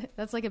 So.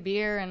 That's like a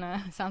beer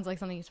and sounds like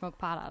something you smoke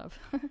pot out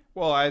of.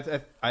 Well,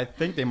 I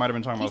think they might have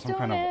been talking about some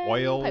kind of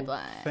oil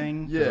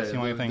thing. Yeah, that's the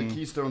only thing. The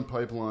Keystone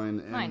Pipeline.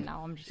 And I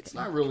know. I'm just. It's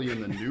not really in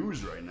the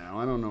news right now.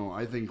 I don't know.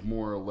 I think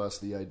more or less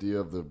the idea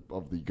of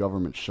the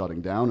government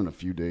shutting down in a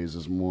few days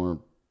is more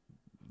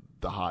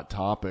the hot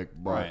topic.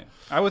 But right.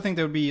 I would think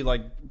they would be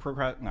like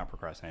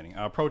protesting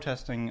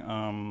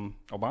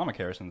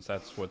Obamacare, since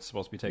that's what's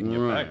supposed to be taking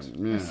effect.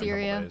 Yeah.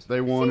 Syria. They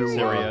want to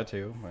Syria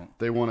too. But.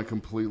 They want to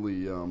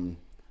completely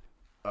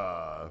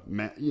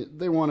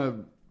they want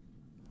to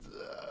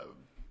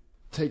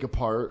take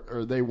apart,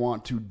 or they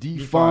want to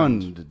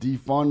defund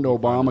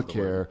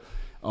Obamacare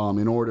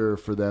in order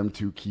for them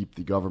to keep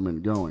the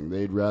government going.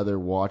 They'd rather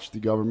watch the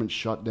government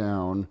shut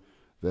down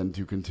than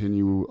to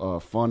continue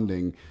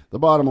funding. The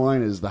bottom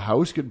line is the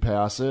House could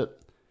pass it,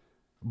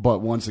 but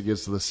once it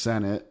gets to the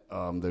Senate,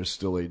 there's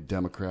still a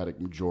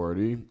Democratic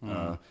majority.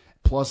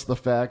 Plus, the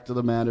fact of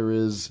the matter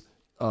is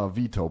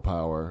veto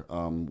power,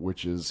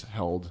 which is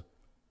held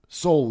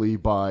solely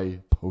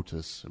by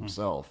POTUS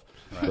himself,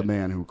 the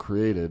man who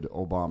created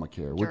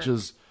Obamacare, which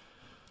is...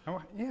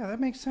 Oh, yeah, that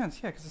makes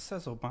sense. Yeah, because it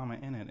says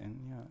Obama in it.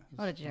 And yeah,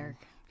 what a jerk.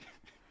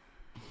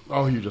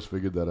 Oh, you just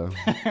figured that out.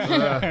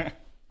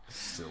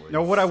 Silly.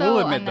 No, what I will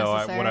admit, though,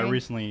 what I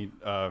recently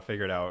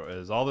figured out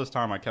is all this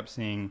time I kept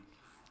seeing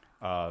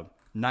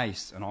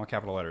nice in all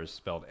capital letters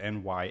spelled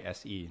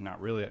NYSE,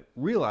 not really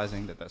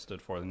realizing that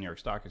stood for the New York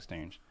Stock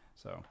Exchange.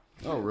 So.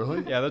 Oh,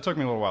 really? Yeah, that took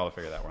me a little while to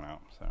figure that one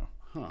out. So.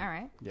 All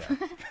right. Yeah.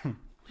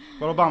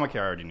 But Obamacare, I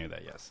already knew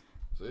that, yes.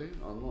 See?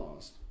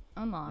 Unlost.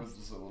 Unlost.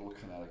 There's a little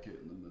Connecticut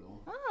in the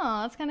middle.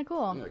 Oh, that's kind of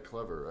cool. Yeah,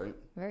 clever, right?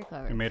 Very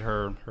clever. You made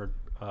her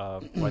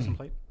license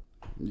plate?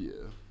 Yeah.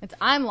 It's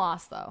I'm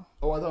lost, though.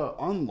 Oh, I thought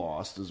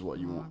unlost is what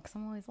you want. Because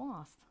I'm always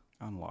lost.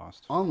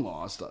 Unlost.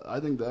 Unlost. I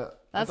think that...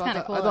 That's kind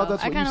of cool, I thought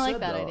that's what I kind you of like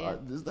said, that though.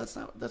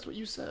 idea. That's what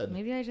you said.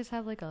 Maybe I just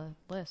have like a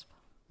lisp.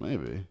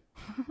 Maybe.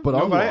 But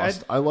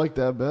unlost, I like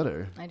that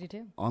better. I do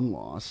too.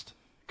 Unlost.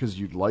 Because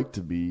you'd like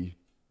to be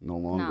no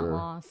longer... Not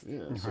lost.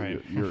 Yeah, so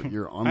right.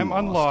 you're unlost. I'm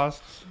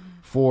unlost.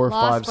 4,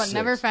 lost 5, but 6.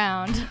 Never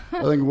found.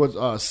 I think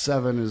what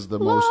 7 is the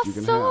most you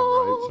can have,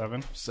 right?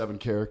 7? 7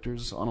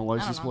 characters on a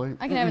license plate.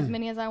 I can have as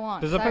many as I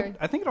want.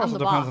 I think it also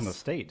depends on the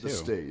state, too. The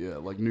state, yeah.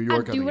 Like New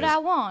York, I do what I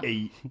want.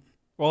 8.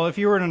 Well, if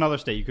you were in another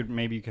state, you could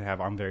have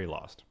I'm very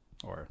lost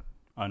or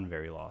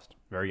unvery lost,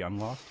 very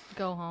unlost.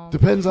 Go home.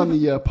 Depends on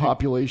the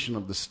population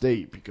of the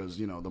state, because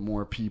the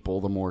more people,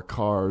 the more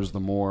cars, the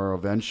more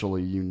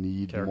eventually you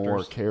need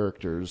more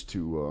characters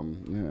to.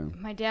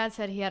 Yeah. My dad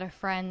said he had a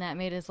friend that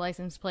made his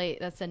license plate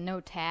that said no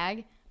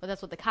tag, but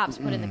that's what the cops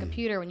put in the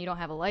computer when you don't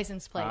have a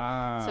license plate.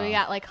 So he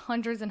got like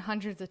hundreds and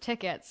hundreds of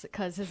tickets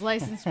because his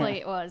license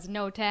plate was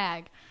no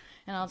tag.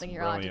 And I don't think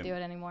you're allowed to do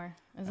it anymore,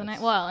 isn't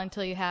it? Well,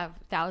 until you have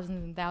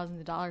thousands and thousands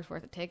of dollars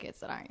worth of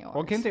tickets that aren't yours.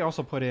 Well, can't they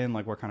also put in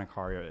like what kind of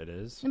car it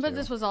is? But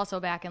this was also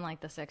back in like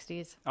the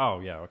 60s. Oh,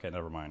 yeah. Okay,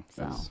 never mind.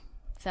 So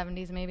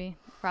 70s maybe,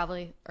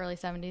 probably early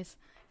 70s.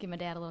 Give my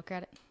dad a little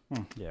credit.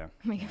 Yeah.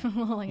 Make him a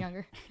little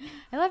younger.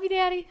 I love you,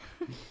 Daddy.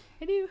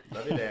 I do.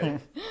 Love you, Daddy.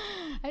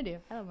 I do.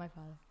 I love my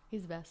father.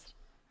 He's the best.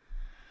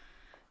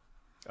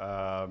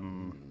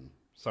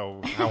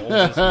 So how old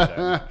is he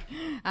then?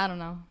 I don't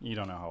know. You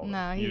don't know how old?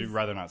 No, you'd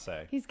rather not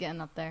say. He's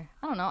getting up there.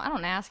 I don't know. I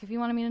don't ask. If you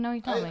wanted me to know,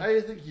 you tell me. I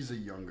think he's a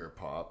younger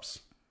pops.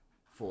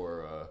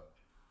 Are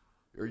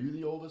you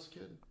the oldest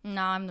kid?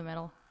 No, I'm the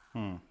middle.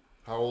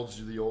 How old's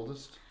you the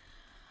oldest?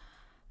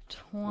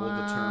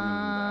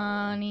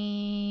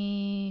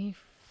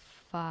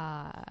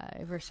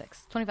 25 or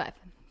 6. 25.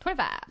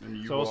 25.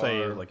 So we'll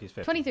say like he's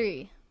 50.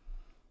 23.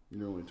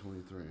 You're only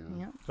 23, huh?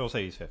 Yep. So we'll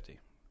say he's 50. Is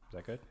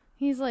that good?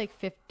 He's like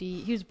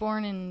 50. He was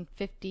born in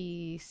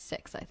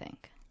 56, I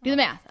think. Do the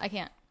math. I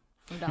can't.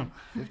 I'm dumb.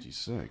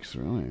 56,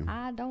 really?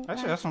 I don't.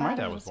 Actually, that's when my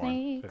dad was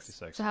born.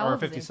 56. So how or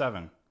old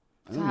 57.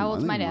 So how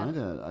old's my dad?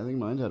 I think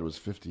my dad was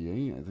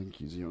 58. I think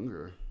he's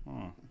younger.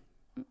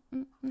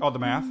 Oh, the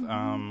math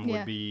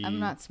would be... I'm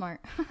not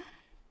smart.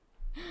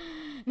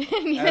 As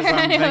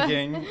I'm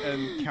thinking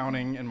and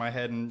counting in my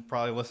head, and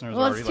probably listeners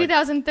well, already it's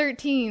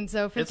 2013,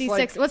 so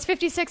 56. What's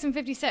 56 and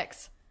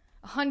 56?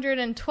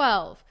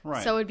 112.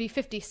 Right. So it would be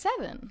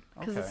 57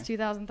 because Okay. it's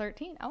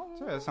 2013. Oh.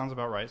 So that sounds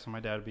about right. So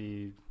my dad would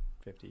be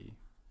 50.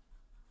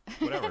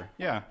 Whatever.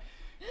 Yeah.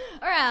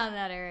 Around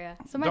that area.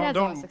 So my dad's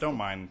almost 60. Don't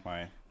mind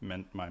my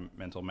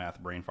mental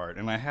math brain fart.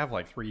 And I have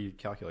like 3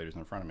 calculators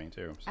in front of me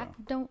too. So. I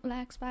don't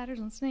like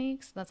spiders and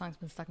snakes. That song's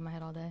been stuck in my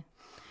head all day.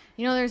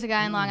 You know, there's a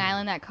guy in Long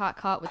Island that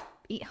caught with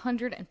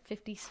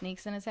 850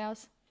 snakes in his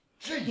house.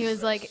 Jesus. He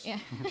was like,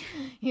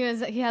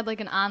 he had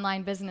like an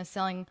online business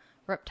selling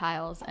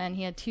reptiles, and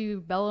he had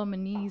 2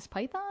 Belomanese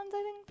pythons,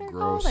 I think they're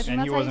called. I think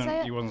and that's how you say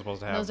it. he wasn't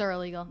supposed to have. Those are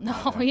illegal. No,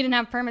 he didn't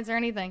have permits or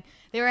anything.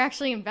 They were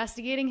actually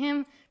investigating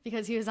him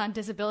because he was on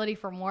disability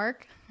from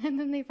work, and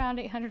then they found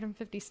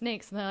 850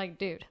 snakes, and they're like,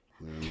 dude,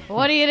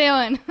 what are you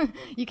doing?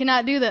 You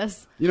cannot do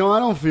this. I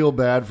don't feel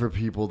bad for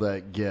people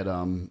that get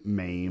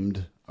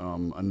maimed,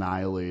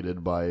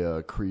 annihilated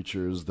by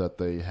creatures that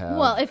they have.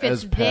 Well, if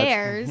it's as pets.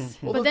 theirs,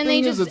 Well, but then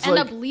they just end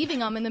up leaving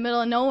them in the middle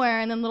of nowhere,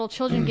 and then little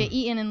children get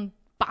eaten in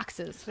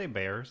boxes. Say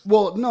bears.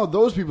 Well, no,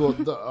 those people,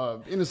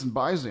 the innocent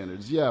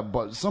bystanders, yeah,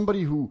 but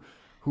somebody who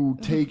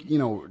has takes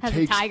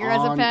a tiger on,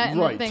 as a pet, and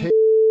right? the thing...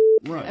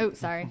 Right. Oh,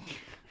 sorry.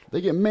 They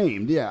get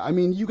maimed, yeah. I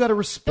mean, you got to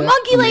respect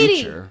monkey lady!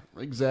 nature.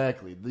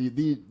 Exactly.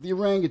 The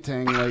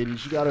orangutan lady,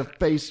 she got her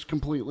face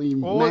completely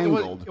Well,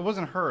 mangled. it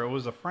wasn't her. It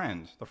was a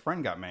friend. The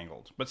friend got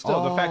mangled. But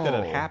still, the fact that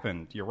it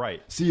happened, you're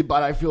right. See,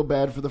 but I feel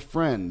bad for the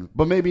friend.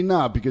 But maybe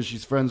not, because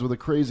she's friends with a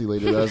crazy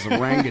lady that has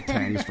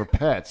orangutans for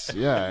pets.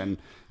 Yeah, and,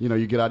 you know,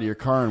 you get out of your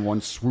car and one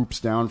swoops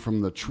down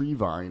from the tree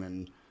vine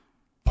and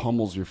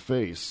pummels your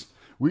face.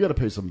 We got to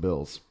pay some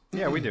bills.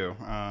 Yeah, we do.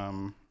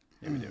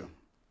 We do.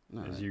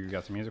 You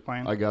got some music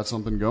playing? I got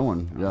something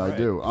going. Yeah, right. I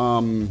do.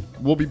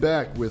 We'll be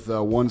back with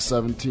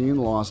 117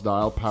 Lost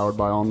Dial, powered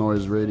by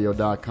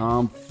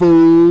allnoiseradio.com.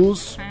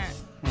 Fools!